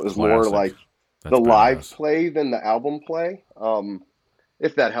there. So it was more like the live play than the album play,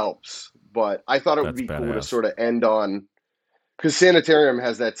 if that helps. But I thought it would be cool to sort of end on, because Sanitarium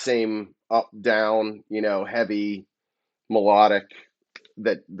has that same up, down, heavy, melodic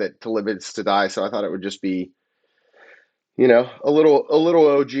that To Live Is to Die. So I thought it would just be, a little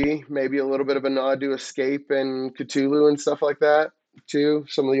OG, maybe a little bit of a nod to Escape and Cthulhu and stuff like that too.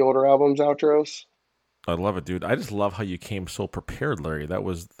 Some of the older albums outros. I love it, dude. I just love how you came so prepared, Larry. That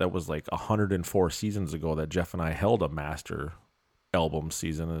was like 104 seasons ago that Jeff and I held a master album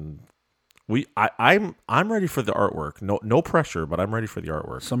season, and I'm ready for the artwork. No pressure, but I'm ready for the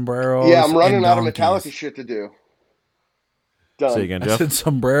artwork. Sombreros. Yeah, I'm running out of Metallica shit to do. Done. Say again, Jeff. I said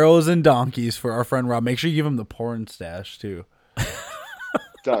sombreros and donkeys for our friend Rob. Make sure you give him the porn stash too.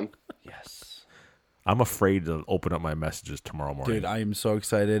 Done. Yes. I'm afraid to open up my messages tomorrow morning. Dude, I am so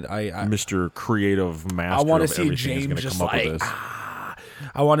excited. Mr. Creative Master. I want to of see everything James is just come up with like. this.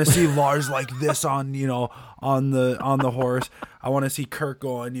 I want to see Lars like this on the horse. I want to see Kirk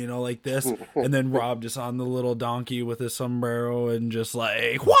going like this, and then Rob just on the little donkey with his sombrero and just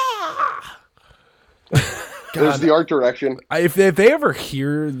like wah. There's the art direction. If they ever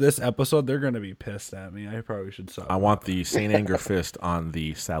hear this episode, they're gonna be pissed at me. I probably should stop. I want the Saint Anger fist on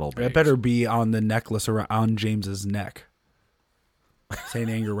the saddlebag. It better be on the necklace around James's neck. Saint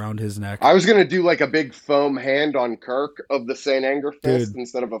Anger around his neck. I was gonna do like a big foam hand on Kirk of the Saint Anger fist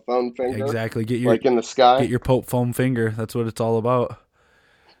instead of a foam finger. Exactly. Get your like in the sky. Get your Pope foam finger. That's what it's all about.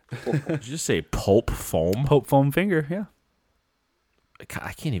 Did you just say Pope foam? Pope foam finger. Yeah.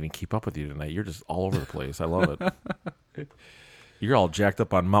 I can't even keep up with you tonight. You're just all over the place. I love it. You're all jacked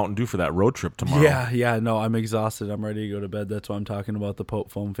up on Mountain Dew for that road trip tomorrow. Yeah. No, I'm exhausted. I'm ready to go to bed. That's why I'm talking about the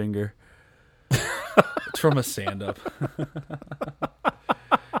Pope foam finger. It's from a stand-up.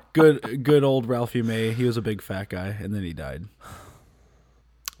 Good old Ralphie May. He was a big fat guy, and then he died.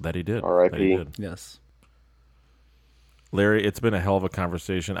 That he did. R.I.P. Yes. Larry, it's been a hell of a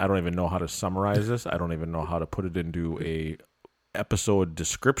conversation. I don't even know how to summarize this. I don't even know how to put it into a episode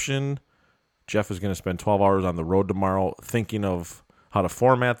description. Jeff is going to spend 12 hours on the road tomorrow thinking of how to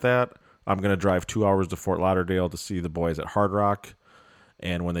format that. I'm going to drive 2 hours to Fort Lauderdale to see the boys at Hard Rock.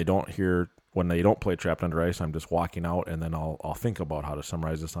 And when they don't play Trapped Under Ice, I'm just walking out, and then I'll think about how to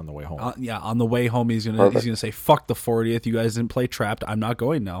summarize this on the way home. On the way home, he's gonna say, "Fuck the 40th. You guys didn't play Trapped. I'm not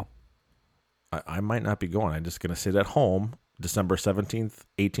going now." I might not be going. I'm just going to sit at home December 17th,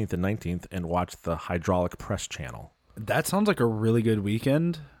 18th, and 19th and watch the Hydraulic Press channel. That sounds like a really good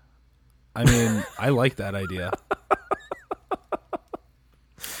weekend. I mean, I like that idea.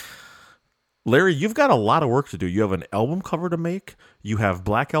 Larry, you've got a lot of work to do. You have an album cover to make. You have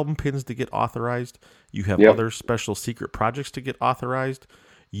Black Album pins to get authorized. You have other special secret projects to get authorized.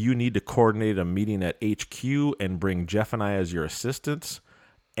 You need to coordinate a meeting at HQ and bring Jeff and I as your assistants.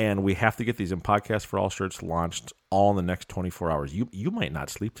 And we have to get these in Podcast for All shirts launched all in the next 24 hours. You might not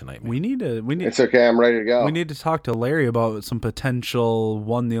sleep tonight, man. We need. It's okay. I'm ready to go. We need to talk to Larry about some potential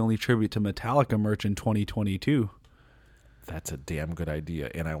One the Only tribute to Metallica merch in 2022. That's a damn good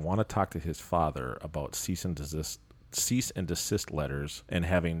idea. And I want to talk to his father about cease and desist letters and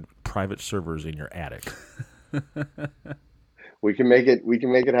having private servers in your attic. We can make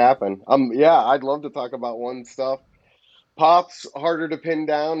it happen. I'd love to talk about One stuff. Pop's harder to pin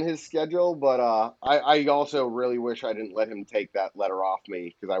down his schedule, but I also really wish I didn't let him take that letter off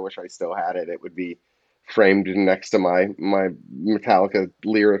me, because I wish I still had it. It would be framed next to my Metallica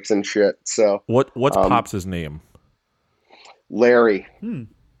lyrics and shit. So what's Pop's name? Larry.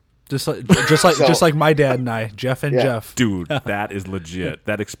 Just like my dad and I, Jeff and Jeff. Dude, that is legit.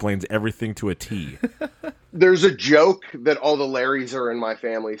 That explains everything to a T. There's a joke that all the Larrys are in my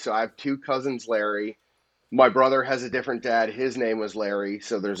family. So I have two cousins, Larry. My brother has a different dad. His name was Larry.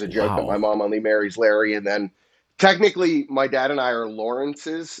 So there's a joke that my mom only marries Larry. And then technically my dad and I are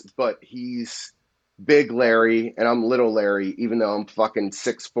Lawrence's, but he's Big Larry and I'm Little Larry, even though I'm fucking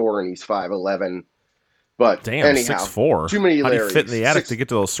 6'4" and he's 5'11". But damn, anyhow, 6'4". too many Larrys. How do you fit in the attic to get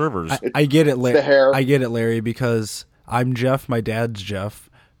to those servers? I get it, Larry. The hair. I get it, Larry, because I'm Jeff. My dad's Jeff.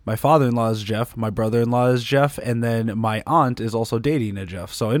 My father-in-law is Jeff. My brother-in-law is Jeff, and then my aunt is also dating a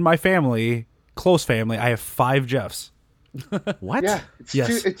Jeff. So in my family, close family, I have 5 Jeffs. What? Yeah,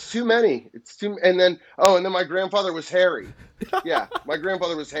 it's too many. It's too. And then my grandfather was Harry. Yeah, my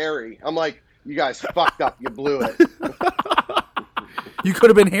grandfather was Harry. I'm like, you guys fucked up. You blew it. You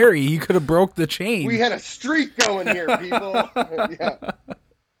could have been Harry. You could have broke the chain. We had a streak going here, people. Yeah.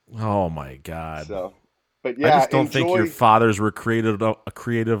 Oh my God. So, but yeah, I just don't think your fathers were creative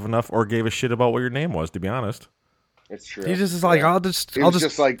enough or gave a shit about what your name was, to be honest. It's true. He just is like, I'll just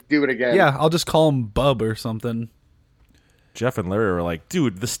like do it again. Yeah, I'll just call him Bub or something. Jeff and Larry were like,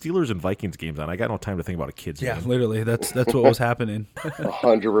 dude, the Steelers and Vikings game's on. I got no time to think about a kid's name. Yeah, literally. That's what was happening.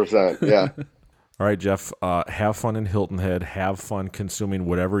 100%. Yeah. All right, Jeff, have fun in Hilton Head. Have fun consuming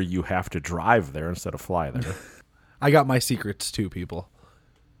whatever you have to drive there instead of fly there. I got my secrets too, people.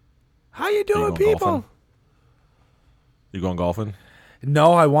 How you doing, people? Golfing? You going golfing?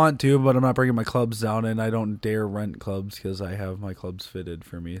 No, I want to, but I'm not bringing my clubs down, and I don't dare rent clubs because I have my clubs fitted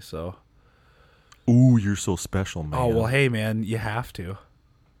for me. So, ooh, you're so special, man. Oh well, hey, man, you have to.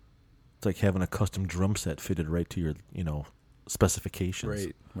 It's like having a custom drum set fitted right to your,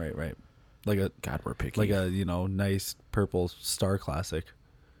 specifications. Right. Like a God, we're picky. Like a nice purple Star Classic.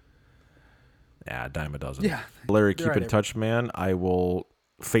 Yeah, dime a dozen. Yeah, Larry, keep in touch, man. I will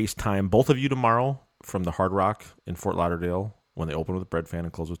FaceTime both of you tomorrow from the Hard Rock in Fort Lauderdale when they open with Bread Fan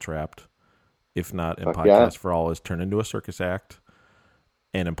and close with Trapped. If not, in Podcast for All is turned into a circus act,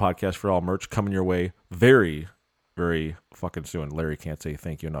 and in Podcast for All merch coming your way very, very fucking soon. Larry can't say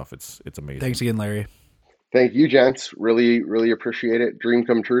thank you enough. It's amazing. Thanks again, Larry. Thank you, gents. Really, really appreciate it. Dream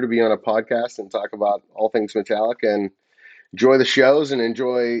come true to be on a podcast and talk about all things Metallica, and enjoy the shows and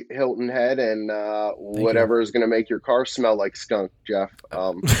enjoy Hilton Head and whatever is going to make your car smell like skunk, Jeff.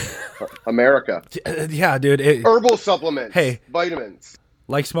 America. Yeah, dude. Herbal supplements. Hey. Vitamins.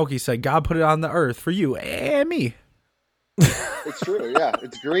 Like Smokey said, God put it on the earth for you and me. It's true, yeah.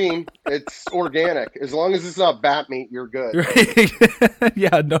 It's green. It's organic. As long as it's not bat meat, you're good.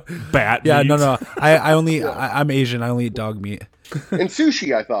 Yeah, no. Bat meat? No. I'm Asian. I only eat dog meat. And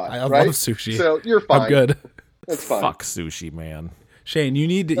sushi, I thought. I love sushi. So you're fine. I'm good. That's fine. Fuck sushi, man. Shane, you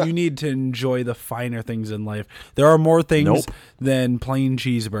need to enjoy the finer things in life. There are more things than plain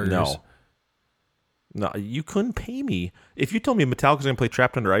cheeseburgers. No, you couldn't pay me. If you told me Metallica's going to play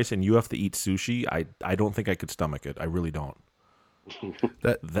Trapped Under Ice and you have to eat sushi, I don't think I could stomach it. I really don't.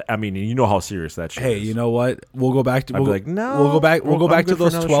 I mean, you know how serious that shit is. Hey, you know what? We'll go back to I'd be like, no, we'll go back to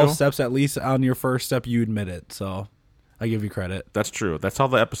those 12 show. steps. At least on your first step, you admit it. So I give you credit. That's true. That's how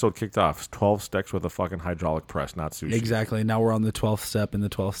the episode kicked off. 12 steps with a fucking hydraulic press, not sushi. Exactly. Now we're on the 12th step, and the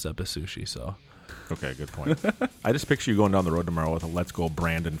 12th step is sushi. So okay, good point. I just picture you going down the road tomorrow with a "Let's Go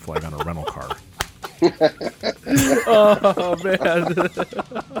Brandon" flag on a rental car. Oh man!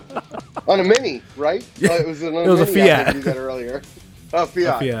 On a Mini, right? Yeah. It was, It was a Fiat. I did that earlier. Oh,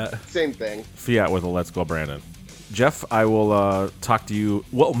 Fiat. Fiat. Same thing. Fiat with a "Let's Go Brandon." Jeff, I will talk to you,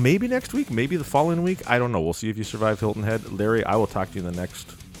 well, maybe next week, maybe the following week. I don't know. We'll see if you survive Hilton Head. Larry, I will talk to you in the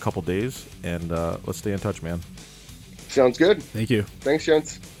next couple days, and let's stay in touch, man. Sounds good. Thank you. Thanks,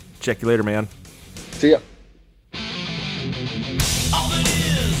 gents. Check you later, man. See ya. All that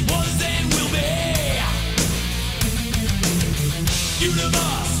is, was, and will be.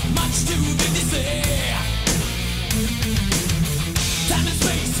 Universe, much too big to say. Time and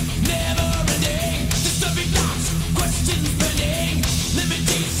space, never ending. Disturbing thoughts, questions pending.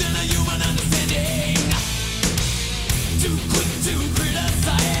 Limitation of human understanding. Too quick to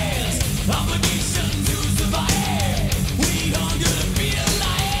criticize. Obligation to survive. We hunger to be alive.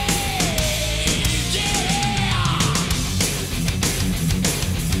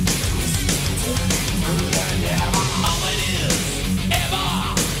 Yeah. All it is, ever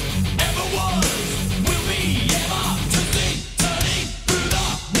was, will be, ever twisting, turning through the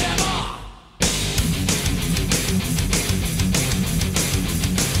never.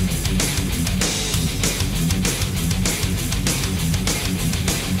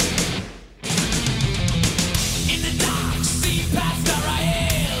 In the dark, see past our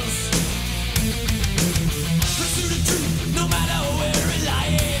eyes. Pursuit of truth, no matter where it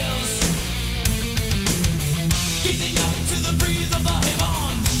lies. Gazing up to the breeze of the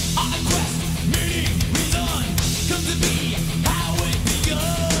heavens. On a quest, meaning, reason. Come to be how it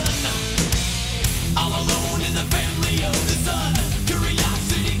begun. All alone in the family of the sun.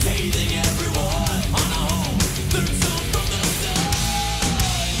 Curiosity tasting everyone. On a home, learn some from the sun.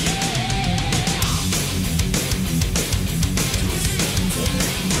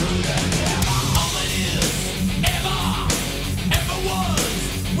 All it is, ever was,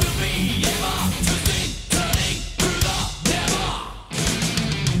 will be, ever twisting, turning through the never.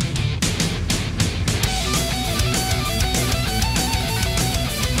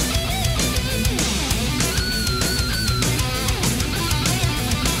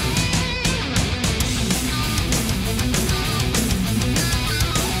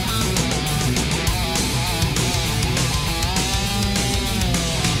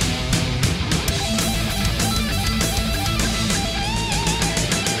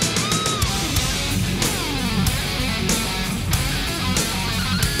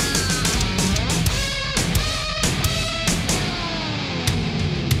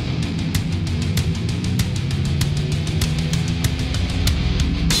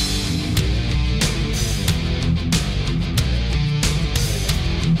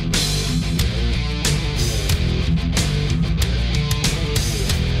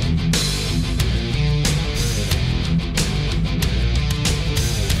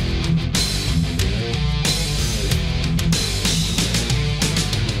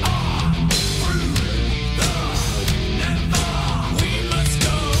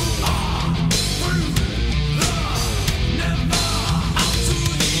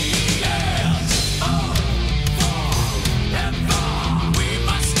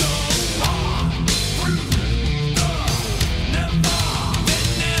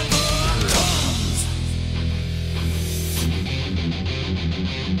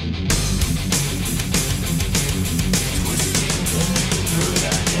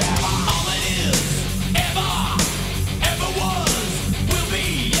 All it is, ever was, will be,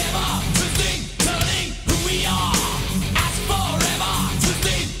 ever twisting, turning who we are. As forever,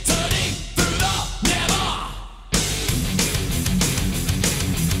 twisting, turning through the never.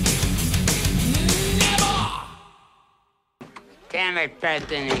 Never. Damn it,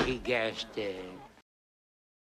 President, he guessed it.